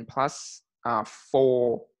 power and then plus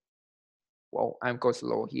 4. Well, I'm go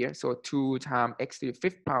slow here. So 2 times x to the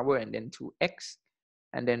 5th power and then 2x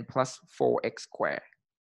and then plus 4x squared.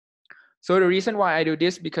 So the reason why I do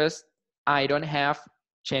this, because I don't have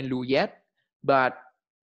chain rule yet, but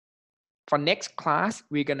for next class,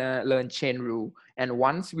 we're gonna learn chain rule. And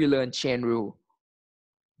once we learn chain rule,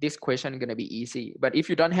 this question is gonna be easy. But if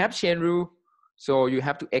you don't have chain rule, so you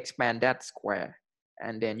have to expand that square.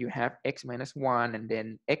 And then you have x minus 1 and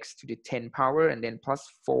then x to the 10 power and then plus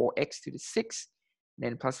 4x to the 6,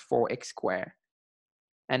 then plus 4x squared.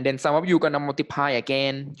 And then some of you are gonna multiply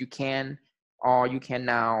again. You can, or you can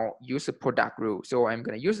now use the product rule. So I'm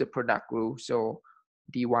gonna use the product rule. So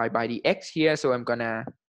dy by dx here. So I'm gonna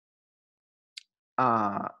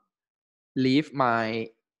leave my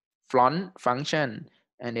front function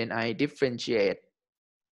and then I differentiate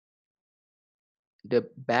the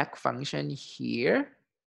back function here.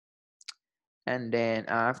 And then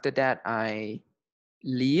after that, I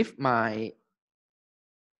leave my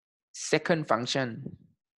second function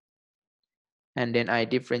and then I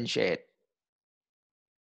differentiate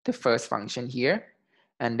the first function here.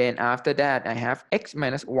 And then after that, I have x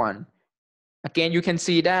minus 1. Again, you can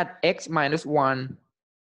see that x minus 1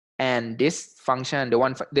 and this function, the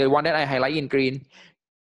one that I highlight in green,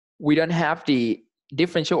 we don't have the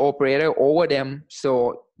differential operator over them,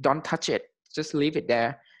 so don't touch it. Just leave it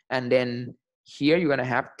there. And then here you're going to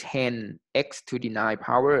have 10x to the 9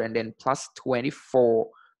 power and then plus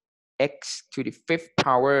 24x to the 5th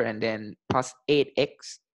power and then plus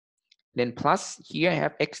 8x. Then plus here I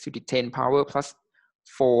have x to the 10 power plus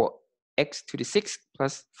 4x to the 6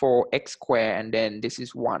 plus 4x squared, and then this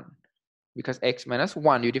is 1. Because x minus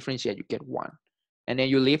 1, you differentiate, you get 1. And then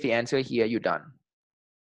you leave the answer here, you're done.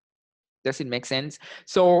 Does it make sense?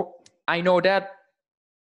 So I know that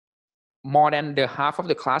more than the half of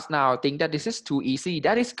the class now think that this is too easy.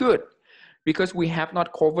 That is good, because we have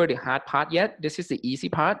not covered the hard part yet. This is the easy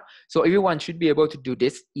part. So everyone should be able to do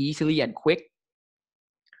this easily and quick.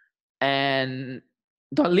 And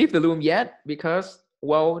don't leave the room yet, because,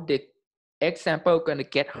 well, the example is going to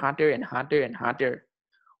get harder and harder and harder.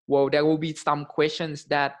 Well, there will be some questions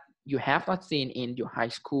that you have not seen in your high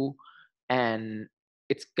school, and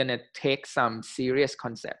it's going to take some serious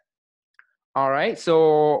concept. All right,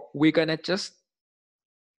 so we're going to just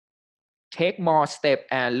take more step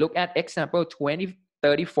and look at example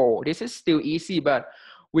 2034. This is still easy, but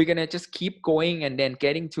we're gonna just keep going and then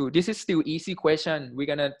getting to, this is still easy question. We're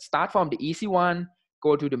gonna start from the easy one,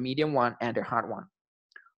 go to the medium one and the hard one.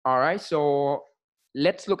 All right, so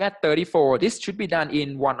let's look at 34. This should be done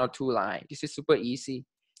in 1 or 2 lines. This is super easy.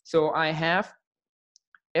 So I have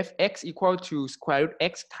fx equal to square root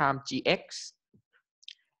x times gx.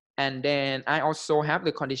 And then I also have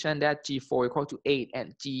the condition that g4 equal to 8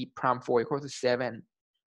 and g prime 4 equal to 7.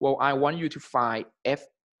 Well, I want you to find f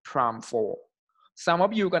prime 4. Some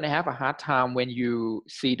of you are going to have a hard time when you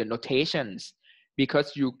see the notations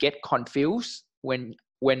because you get confused when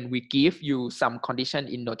we give you some condition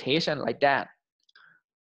in notation like that.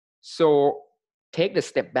 So take the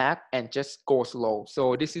step back and just go slow.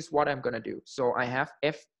 So this is what I'm going to do. So I have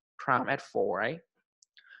f prime at 4, right?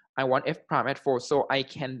 I want f prime at 4. So I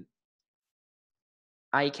can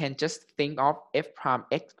just think of f prime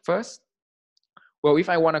x first. Well, if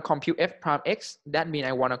I want to compute f prime x, that means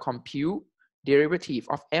I want to compute derivative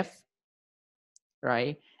of f,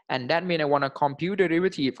 right? And that means I want to compute the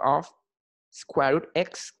derivative of square root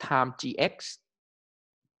x times gx.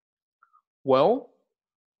 Well,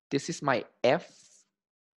 this is my f,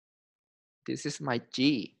 this is my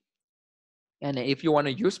g. And if you want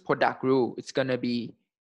to use product rule, it's going to be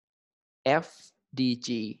f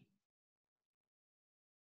dg,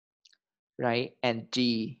 right? And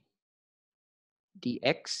g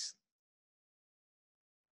dx,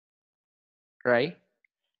 right?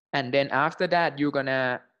 And then after that, you're going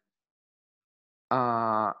to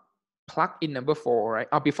plug in number 4, right?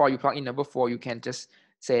 Or before you plug in number 4, you can just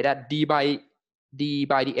say that d by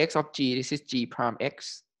dx of g, this is g prime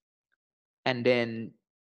x, and then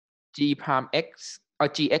g prime x or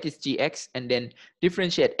gx is gx, and then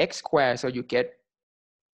differentiate x squared, so you get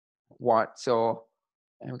what? So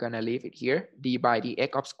I'm gonna leave it here, d by dx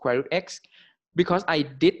of square root x. Because I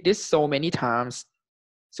did this so many times,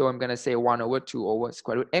 so I'm gonna say 1 over 2 over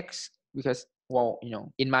square root x, because, well, you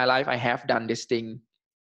know, in my life I have done this thing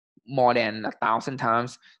more than 1,000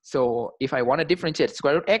 times. So if I want to differentiate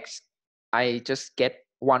square root x, I just get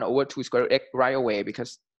 1 over 2 square root x right away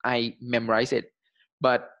because I memorize it.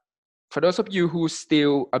 But for those of you who's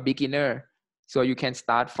still a beginner, so you can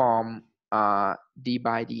start from d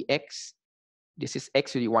by dx. This is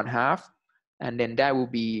x to the 1/2, and then that will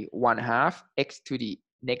be 1/2 x to the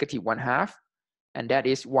negative 1/2, and that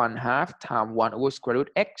is 1/2 times 1 over square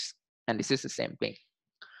root x, and this is the same thing.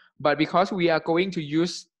 But because we are going to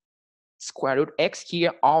use square root x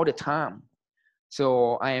here all the time,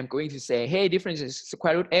 so I am going to say, hey, difference is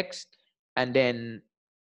square root x, and then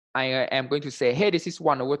I am going to say, hey, this is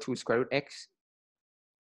 1 over 2 square root x.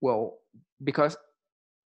 Well, because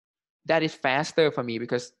that is faster for me,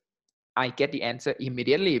 because I get the answer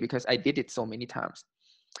immediately because I did it so many times.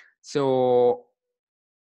 So,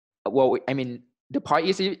 well, I mean, the point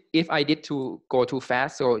is, if I did to go too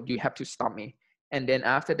fast, so you have to stop me. And then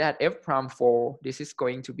after that, f prime 4, this is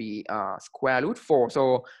going to be square root 4.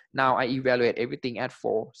 So now I evaluate everything at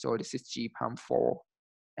 4. So this is g prime 4,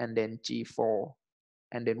 and then g4,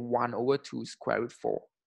 and then 1 over 2 square root 4,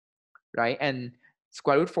 right? And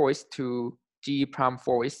square root 4 is 2, g prime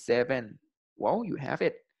 4 is 7. Well, you have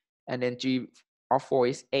it. And then g of 4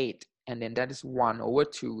 is 8, and then that is 1 over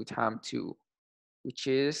 2 times 2, which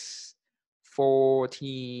is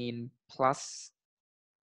 14 plus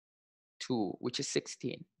 2, which is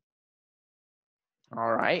 16.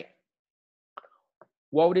 All right.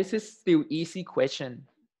 Well, this is still easy question.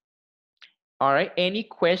 All right. Any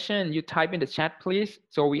question, you type in the chat, please.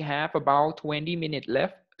 So we have about 20 minutes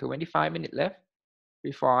left, 25 minutes left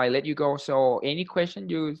before I let you go. So any question,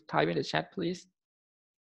 you type in the chat, please.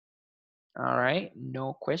 All right.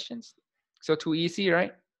 No questions. So too easy,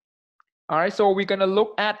 right? All right. So we're going to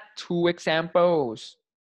look at 2 examples.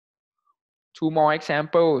 2 more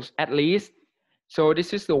examples at least. So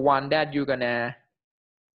this is the one that you're gonna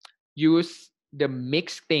use the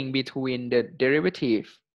mixed thing between the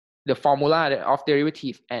derivative, the formula of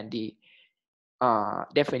derivative, and the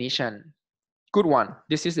definition. Good one.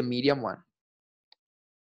 This is the medium one.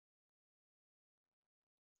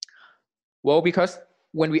 Well, because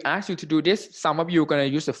when we ask you to do this, some of you are gonna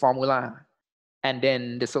use the formula, and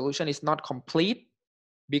then the solution is not complete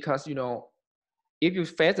because, you know, if you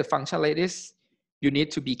face a function like this, you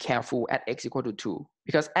need to be careful at x equal to 2,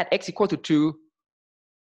 because at x equal to 2,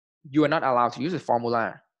 you are not allowed to use the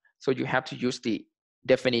formula. So you have to use the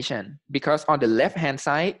definition, because on the left hand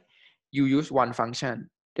side, you use one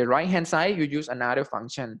function. The right hand side, you use another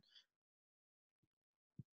function.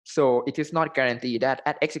 So it is not guaranteed that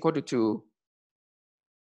at x equal to 2,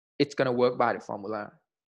 it's going to work by the formula.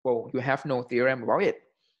 Well, you have no theorem about it.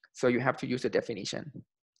 So you have to use the definition.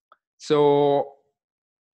 So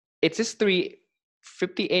it's just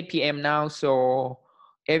 3:58 p.m. now. So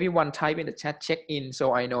everyone type in the chat, check in,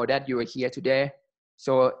 so I know that you are here today.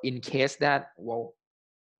 So in case that, well,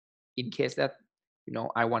 in case that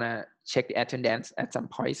I want to check the attendance at some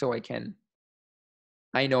point so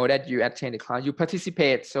I know that you attend the class, you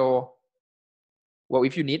participate. So, well,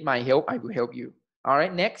 if you need my help, I will help you. All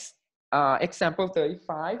right, next, example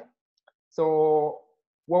 35. So,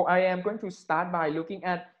 well, I am going to start by looking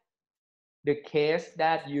at the case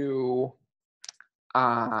that the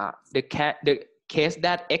case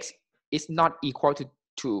that x is not equal to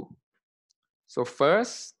 2. So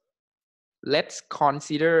first, let's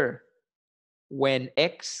consider when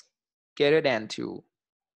x greater than 2.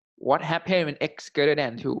 What happens when x greater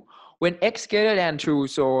than 2? When x greater than 2,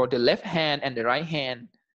 so the left hand and the right hand,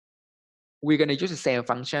 we're going to use the same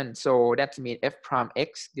function. So that means f prime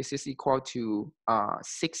x, this is equal to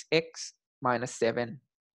 6x minus 7,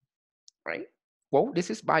 right? Well, this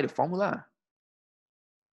is by the formula.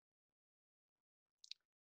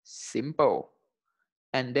 Simple.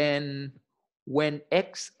 And then when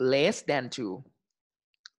x less than 2,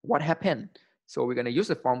 what happened? So we're going to use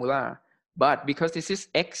the formula. But because this is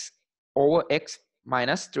x over x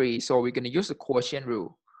minus 3, so we're going to use the quotient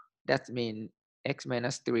rule. That means x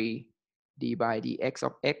minus 3 d by dx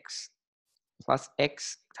of x plus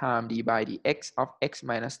x times d by dx of x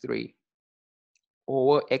minus 3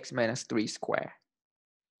 over x minus 3 square.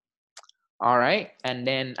 All right. And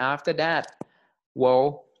then after that,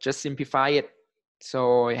 well, just simplify it.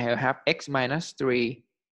 So I have x minus 3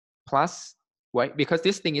 plus, right? Because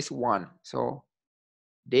this thing is 1. So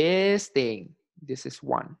this thing, this is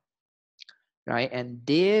 1, right? And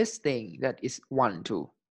this thing, that is 1 too.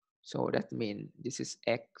 So that means this is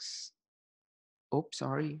x. Oops,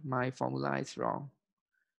 sorry, my formula is wrong.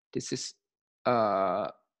 This is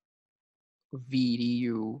v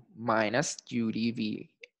du minus u dv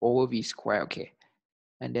over v square, okay.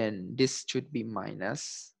 And then this should be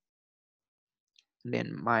minus, and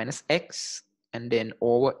then minus x, and then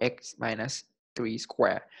over x minus 3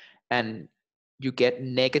 square. And you get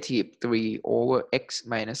negative 3 over x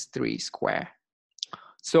minus 3 square.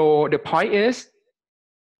 So the point is,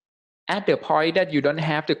 at the point that you don't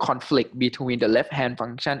have the conflict between the left hand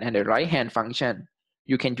function and the right hand function,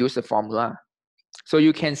 you can use the formula. So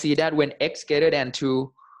you can see that when x greater than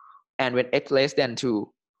 2 and when x less than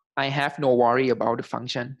 2, I have no worry about the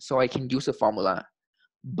function, so I can use the formula.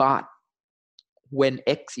 But when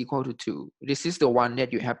x equal to 2, this is the one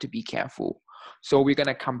that you have to be careful. So we're going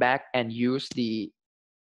to come back and use the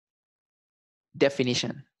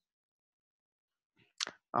definition.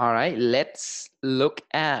 All right, let's look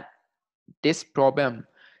at this problem.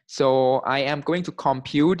 So I am going to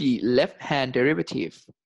compute the left hand derivative.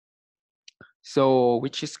 So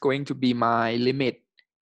which is going to be my limit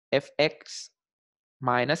fx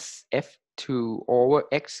minus f2 over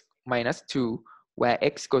x minus 2, where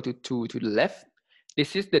x go to 2 to the left.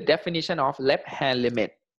 This is the definition of left hand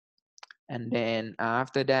limit. And then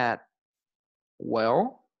after that,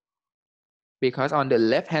 well, because on the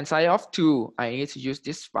left hand side of 2, I need to use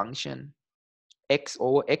this function x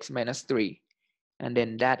over x minus 3. And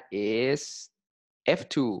then that is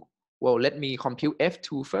f2. Well, let me compute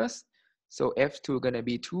f2 first. So f2 gonna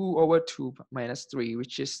be 2 over 2 minus 3,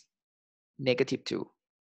 which is negative 2.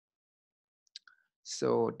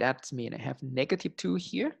 So that means I have negative 2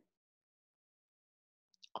 here.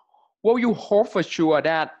 Well, you hope for sure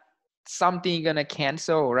that something gonna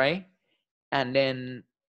cancel, right? And then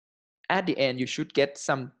at the end, you should get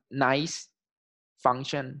some nice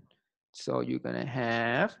function. So you're gonna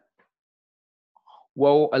have,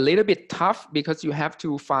 well, a little bit tough because you have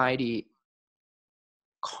to find the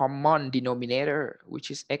common denominator,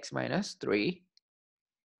 which is x minus 3.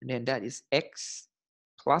 And then that is x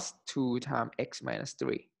plus 2 times x minus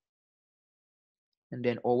 3. And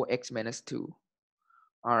then over x minus 2.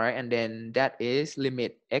 All right, and then that is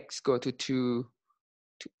limit x go to 2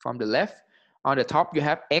 from the left. On the top, you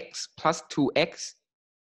have x plus 2x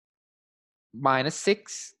minus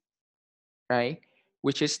 6, right?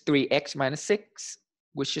 Which is 3x minus 6,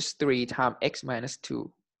 which is 3 times x minus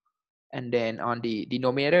 2. And then on the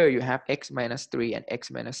denominator, you have x minus 3 and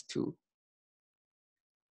x minus 2.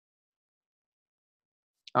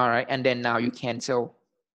 All right, and then now you cancel.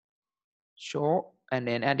 Sure, and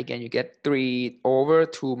then add again, you get 3 over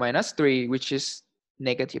 2 minus 3, which is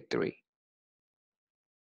negative 3.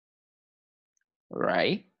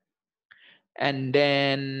 Right? And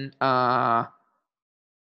then the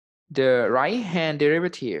right hand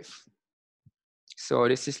derivative. So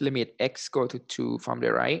this is limit x go to 2 from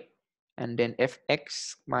the right, and then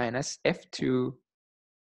fx minus f2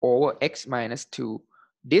 over x minus 2.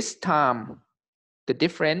 This time, the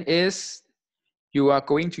difference is you are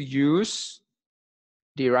going to use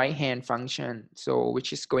the right hand function, so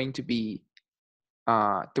which is going to be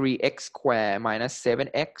 3x squared minus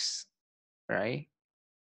 7x, right?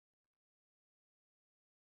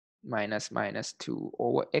 minus 2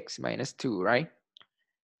 over x minus 2, right?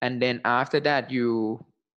 And then after that, you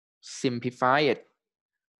simplify it.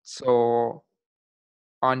 So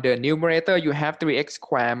on the numerator, you have 3x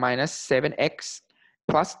squared minus 7x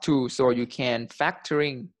plus 2. So you can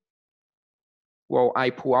factoring. Well, I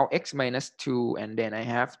pull out x minus 2, and then I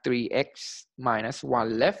have 3x minus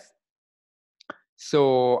 1 left.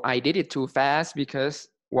 So I did it too fast because,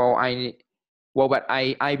 but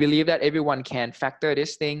I believe that everyone can factor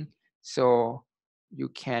this thing. So you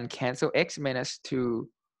can cancel x minus 2,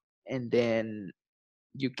 and then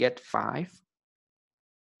you get 5.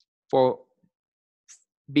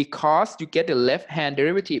 Because you get the left hand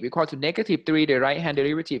derivative equal to -3, the right hand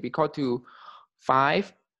derivative equal to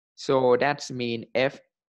 5. So that's mean f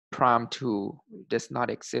prime 2 does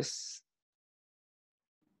not exist.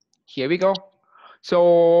 Here we go.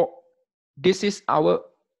 So this is our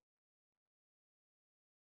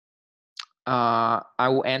I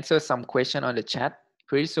will answer some question on the chat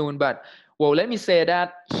pretty soon, but well, let me say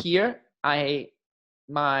that here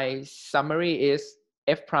my summary is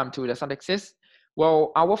f prime 2 does not exist.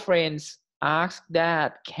 Well, our friends asked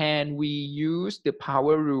that can we use the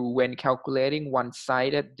power rule when calculating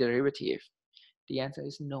one-sided derivative? The answer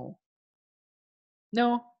is no.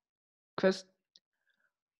 No, because,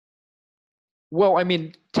 well, I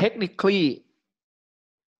mean, technically,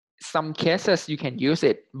 some cases you can use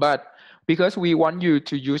it, but because we want you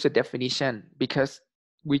to use a definition, because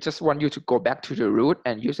we just want you to go back to the root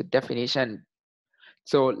and use a definition.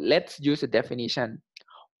 So let's use a definition.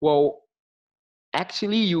 Well,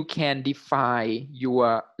 actually, you can define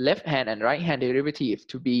your left hand and right hand derivative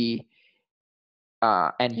to be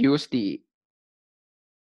and use the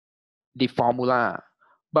formula.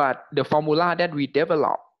 But the formula that we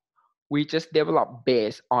just develop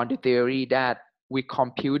based on the theory that we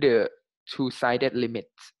compute the two-sided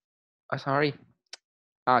limits.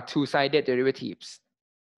 Two-sided derivatives.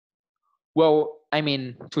 Well, I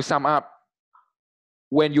mean, to sum up,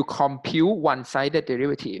 when you compute one-sided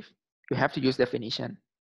derivative, you have to use definition.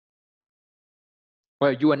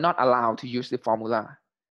 Well, you are not allowed to use the formula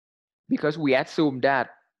because we assume that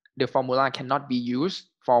the formula cannot be used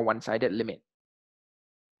for one-sided limit.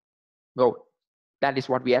 Well, that is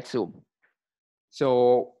what we assume.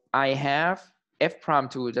 So I have f prime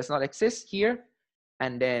 2 does not exist here,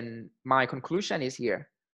 and then my conclusion is here.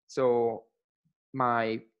 So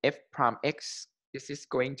my f prime x, this is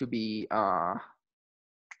going to be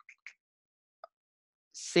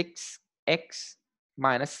 6x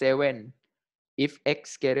minus 7 if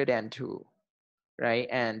x greater than 2, right?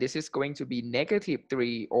 And this is going to be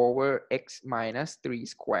 -3 over x minus 3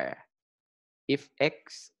 square if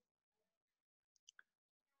x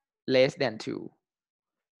less than 2.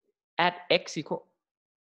 At x equal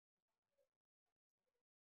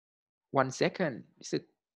 1 second. Is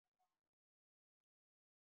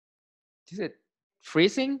it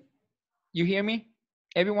freezing? You hear me?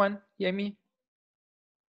 Everyone hear me?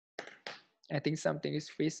 I think something is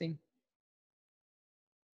freezing.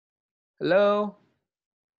 Hello?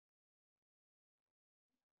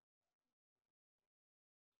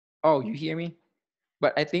 Oh, you hear me?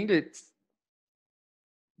 But I think that,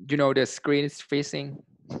 the screen is freezing.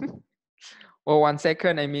 Oh, 1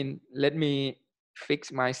 second. I mean, let me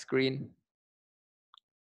fix my screen.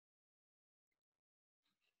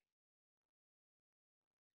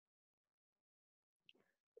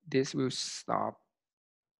 This will stop.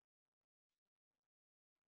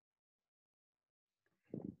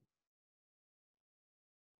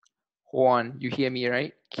 Juan, you hear me,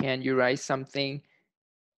 right? Can you write something?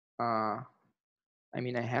 I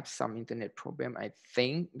mean, I have some internet problem. I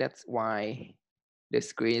think that's why the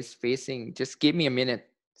screen is facing. Just give me a minute.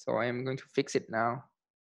 So I'm going to fix it now.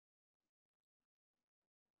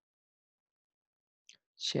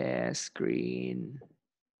 Share screen.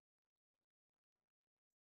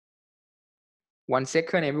 1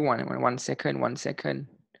 second, everyone. 1 second, 1 second.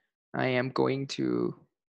 I am going to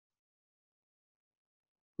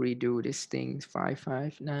redo this thing.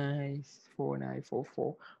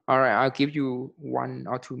 5594944. All right, I'll give you 1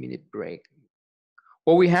 or 2 minute break.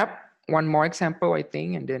 Well, we have one more example, I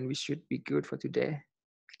think, and then we should be good for today.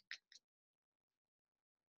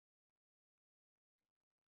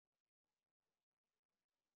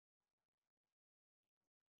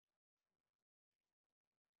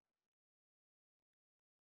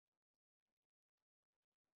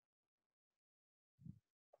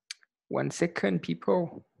 One second,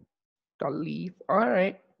 people. Don't leave. All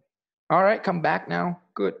right. All right, come back now.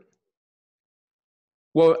 Good.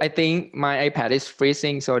 Well, I think my iPad is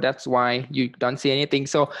freezing, so that's why you don't see anything.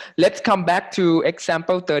 So let's come back to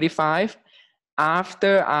example 35.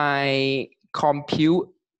 After I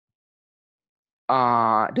compute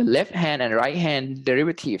the left hand and right hand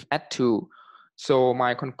derivative at 2. So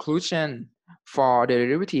my conclusion for the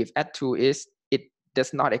derivative at 2 is it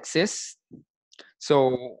does not exist.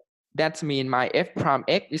 So that means my f prime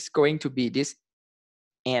x is going to be this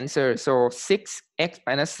answer. So 6x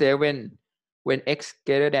minus 7 when x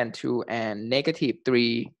greater than 2 and negative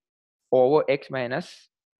 3 over x minus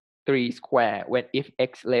 3 square when if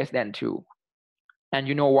x less than 2. And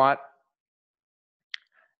you know what?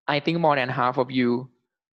 I think more than half of you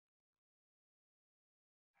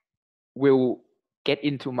will get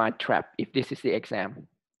into my trap if this is the exam.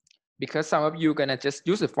 Because some of you gonna just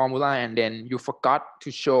use the formula and then you forgot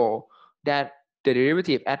to show that the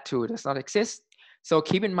derivative at 2 does not exist. So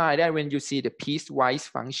keep in mind that when you see the piecewise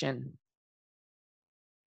function,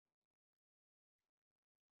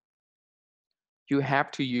 you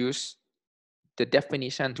have to use the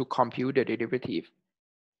definition to compute the derivative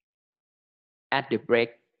at the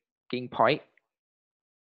breaking point.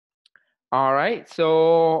 All right,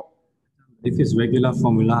 so if it's regular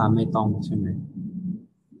formula ไม่ต้องใช่ไหม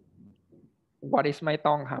what is ไม่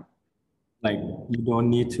ต้องครับ like you don't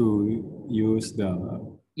need to use the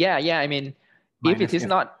yeah I mean if it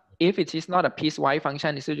is not a piecewise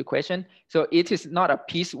function, this is the question. So it is not a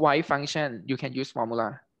piecewise function, you can use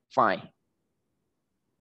formula, fine,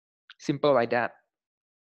 simple like that.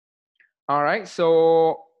 All right,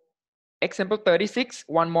 so example 36,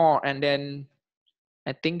 one more, and then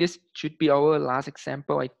I think this should be our last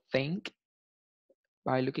example, I think,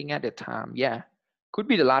 by looking at the time. Yeah, could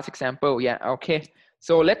be the last example. Yeah, okay,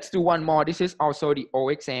 so let's do one more. This is also the O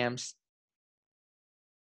exams.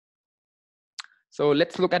 So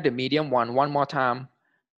let's look at the medium one more time,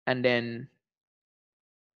 and then,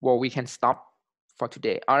 well, we can stop for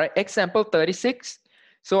today. All right, example 36.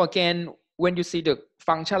 So again, when you see the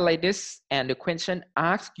function like this and the question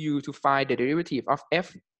asks you to find the derivative of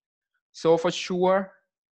f, so for sure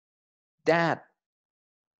that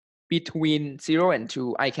between 0 and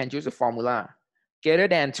 2, I can use the formula. Greater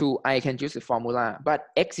than 2, I can use the formula. But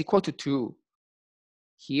x equal to 2,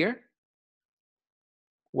 here,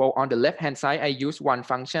 well, on the left-hand side, I use one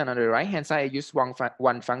function. On the right-hand side, I use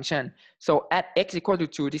one function. So at x equal to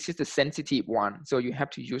 2, this is the sensitive one. So you have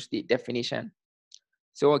to use the definition.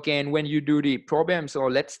 So again, when you do the problem, so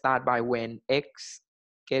let's start by when x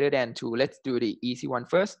greater than 2. Let's do the easy one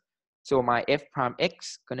first. So my f prime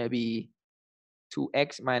x gonna be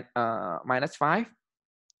 2x minus 5.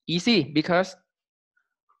 Easy because,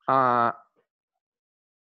 well,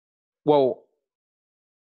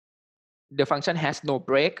 the function has no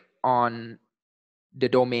break on the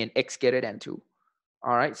domain x greater than 2.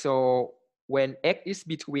 All right, so when x is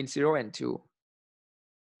between 0 and 2,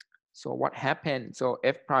 so what happened? So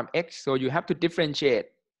f prime x, so you have to differentiate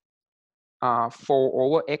 4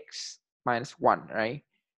 over x minus 1, right?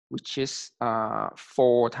 Which is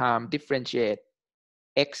 4 times differentiate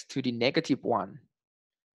x to the negative 1,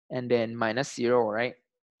 and then minus 0, right?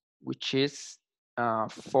 Which is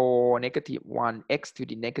 4 negative 1 x to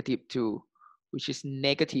the negative 2, which is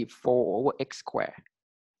negative 4 over x squared.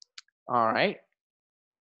 All right,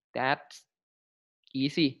 that's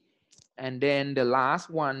easy. And then the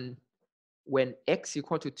last one, when x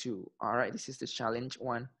equal to 2. All right, this is the challenge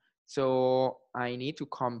one. So I need to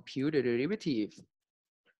compute the derivative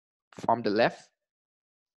from the left.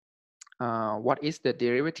 What is the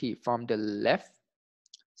derivative from the left?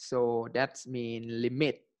 So that's mean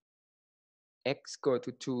limit x go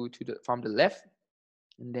to 2 to the from the left,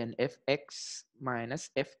 and then fx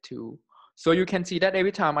minus f2. So you can see that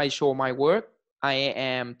every time I show my work, I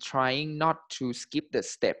am trying not to skip the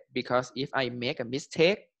step, because if I make a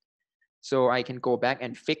mistake, so I can go back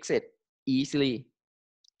and fix it easily.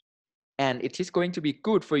 And it is going to be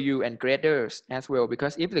good for you and graders as well,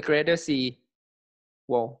 because if the graders see,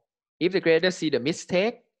 well, if the graders see the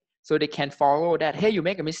mistake, so they can follow that, hey, you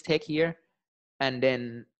make a mistake here, and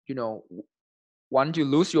then, you know, once you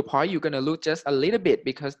lose your point, you're going to lose just a little bit,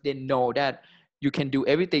 because they know that you can do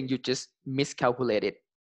everything, you just miscalculated.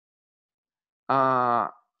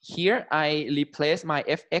 Here I replace my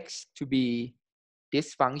fx to be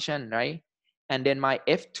this function, right? And then my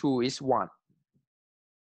f2 is 1,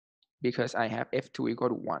 because I have f2 equal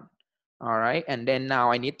to 1. All right, and then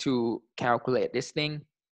now I need to calculate this thing.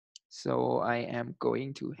 So I am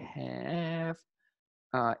going to have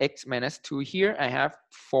x minus 2 here. I have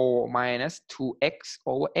 4 minus 2x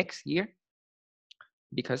over x here,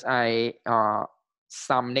 because I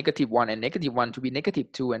sum negative 1 and negative 1 to be negative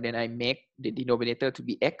 2, and then I make the denominator to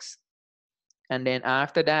be x. And then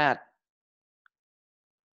after that,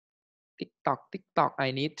 tick tock,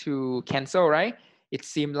 I need to cancel, right? It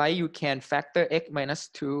seems like you can factor x minus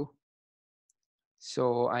 2.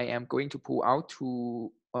 So I am going to pull out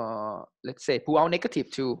to, let's say, pull out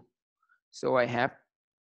 -2. So I have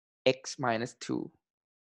x minus 2,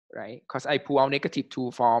 right? Because I pull out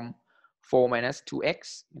 -2 from 4 minus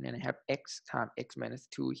 2x, and then I have x times x minus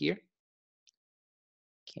 2 here.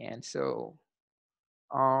 Cancel.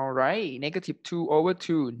 All right, -2 over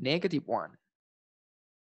 2, -1.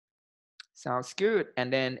 Sounds good.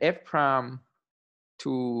 And then f prime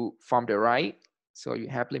 2 from the right. So you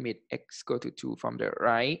have limit x go to 2 from the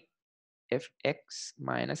right. Fx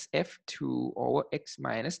minus f2 over x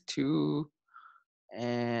minus 2.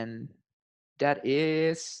 And that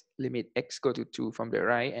is limit x go to 2 from the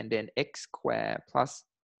right. And then x squared plus,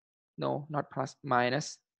 no, not plus,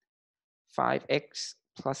 minus 5x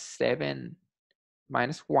plus 7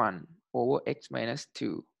 minus 1 over x minus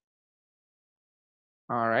 2.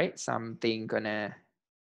 All right, something gonna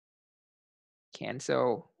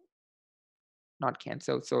cancel, not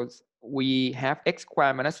cancel. So we have x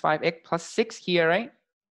squared minus 5x plus 6 here, right?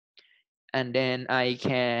 And then I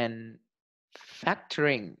can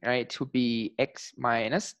factoring, right, to be x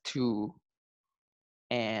minus 2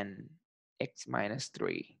 and x minus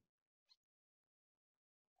 3.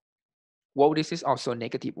 Well, this is also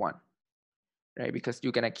 -1, right? Because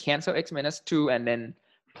you're gonna cancel x minus 2 and then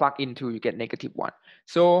plug into, you get -1.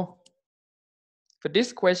 So for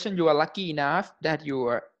this question, you are lucky enough that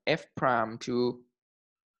your f prime to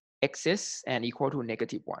exists and equal to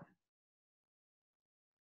 -1.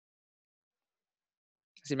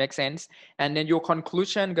 Does it make sense? And then your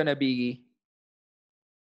conclusion gonna be,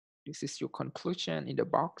 this is your conclusion in the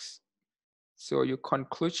box. So your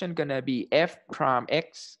conclusion gonna be f prime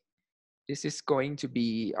x. This is going to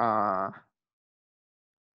be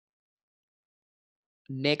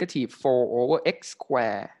 -4 over x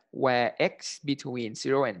squared, where x between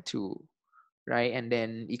 0 and 2, right? And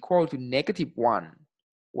then equal to -1,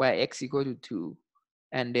 where x equal to 2.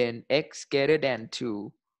 And then x greater than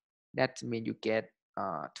 2. That means you get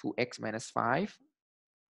 2x minus 5.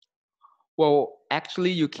 Well,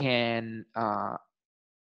 actually, you can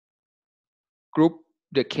group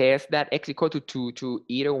the case that x equal to 2 to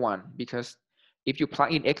either one, because if you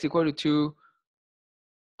plug in x equal to 2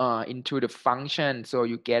 into the function, so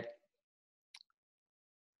you get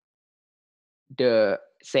the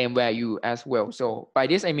same value as well. So by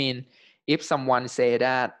this, I mean, if someone say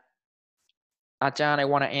that, Ajahn, I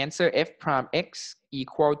want to answer f prime x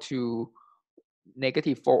equal to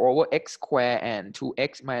 -4 over x squared and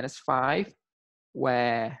 2x minus 5,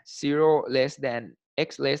 where 0 less than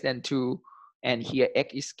x less than 2, and here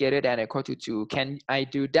x is greater than or equal to 2. Can I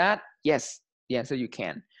do that? Yes, the answer you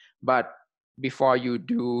can. But before you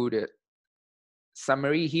do the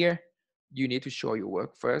summary here, you need to show your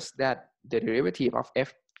work first that the derivative of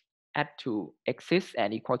f at 2 exists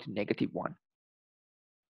and equal to -1.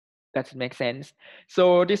 That makes sense.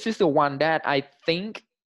 So this is the one that I think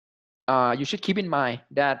you should keep in mind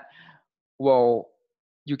that, well,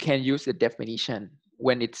 you can use the definition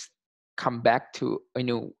when it's come back to, I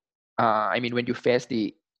mean, when you face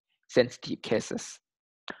the sensitive cases.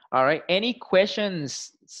 All right, any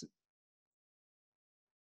questions?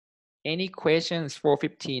 Any questions for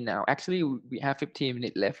 15 now? Actually, we have 15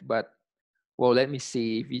 minutes left, but well, let me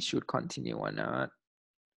see if we should continue or not.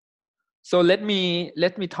 So let me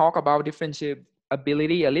talk about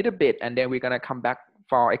differentiability a little bit, and then we're gonna come back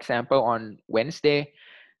for example on Wednesday.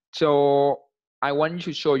 So I want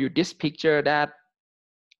to show you this picture that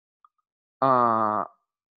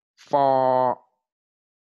for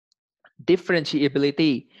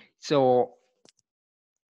differentiability. So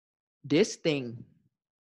this thing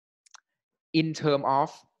in terms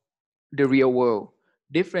of the real world,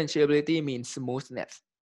 differentiability means smoothness.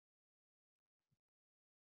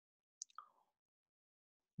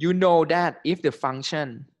 You know that if the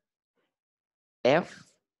function f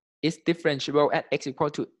is differentiable at x equal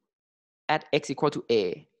to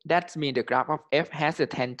a, that means the graph of f has a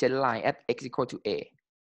tangent line at x equal to a.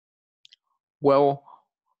 Well,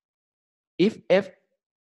 if f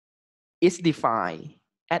is defined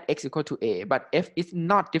at x equal to a, but f is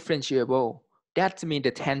not differentiable, that means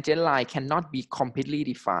the tangent line cannot be completely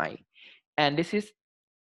defined. And this is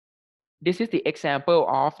the example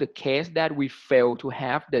of the case that we fail to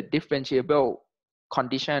have the differentiable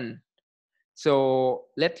condition. So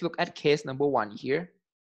let's look at case number 1 here.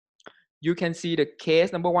 You can see the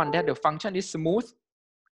case number 1 that the function is smooth,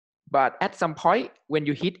 but at some point when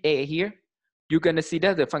you hit a here, you're gonna see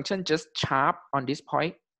that the function just sharp on this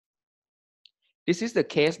point. This is the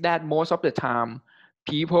case that most of the time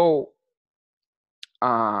people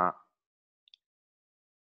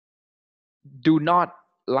do not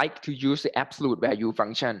like to use the absolute value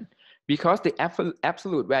function, because the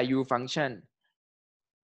absolute value function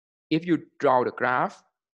if you draw the graph,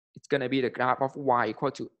 it's going to be the graph of y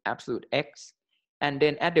equal to absolute x. And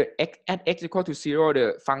then at x equal to 0,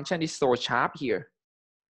 the function is so sharp here.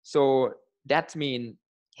 So that means,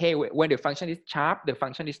 hey, when the function is sharp, the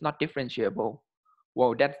function is not differentiable.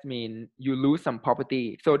 Well, that means you lose some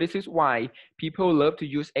property. So this is why people love to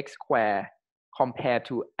use x squared compared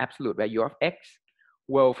to absolute value of x.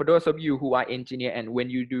 Well, for those of you who are engineer, and when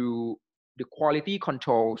you do the quality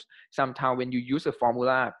controls, sometimes when you use a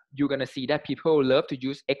formula, you're going to see that people love to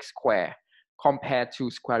use x squared compared to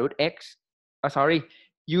square root x.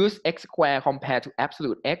 Use x squared compared to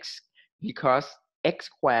absolute x, because x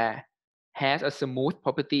squared has a smooth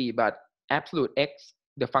property, but absolute x,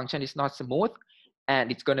 the function is not smooth,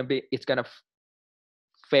 and it's gonna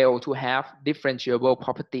fail to have differentiable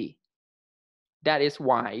property. That is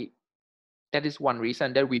one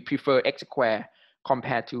reason that we prefer x squared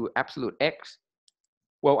compared to absolute x.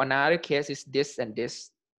 Well, another case is this and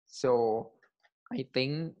this. So I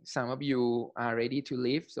think some of you are ready to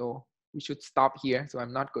leave, so we should stop here. So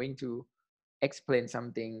I'm not going to explain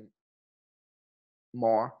something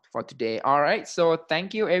more for today. All right, so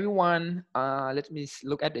thank you everyone. Let me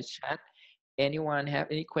look at the chat. Anyone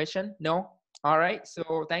have any question? No? All right,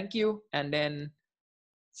 so thank you, and then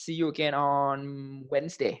see you again on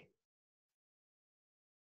Wednesday.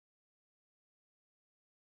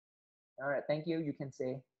 All right, thank you. You can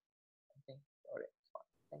say something. All right,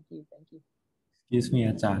 thank you. Excuse me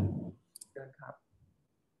อาจารย์ เชิญครับ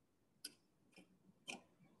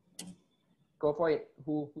Go for it.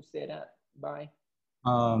 Who said that? Bye.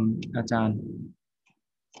 อาจารย์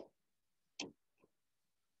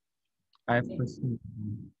I have a question.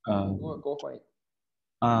 Go for it.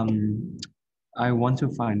 I want to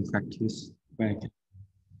find practice where I can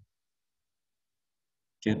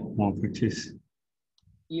get more practice.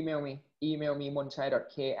 Email me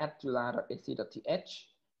Monchai.K@jula.ac.th.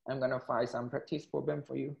 I'm gonna find some practice problem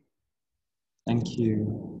for you. Thank you.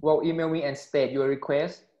 Well, email me and state your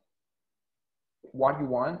request, what you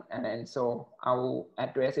want, and then so I will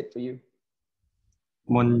address it for you.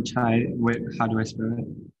 Monchai, how do I spell it?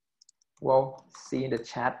 Well, see in the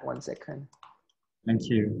chat, 1 second. Thank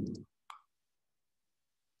you.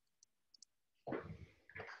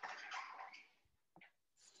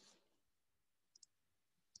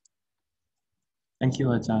 Thank you,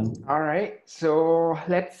 Ajahn. All right, so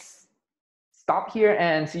let's stop here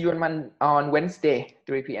and see you on Wednesday,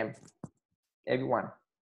 3 p.m. Everyone.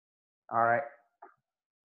 All right.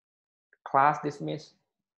 Class dismissed.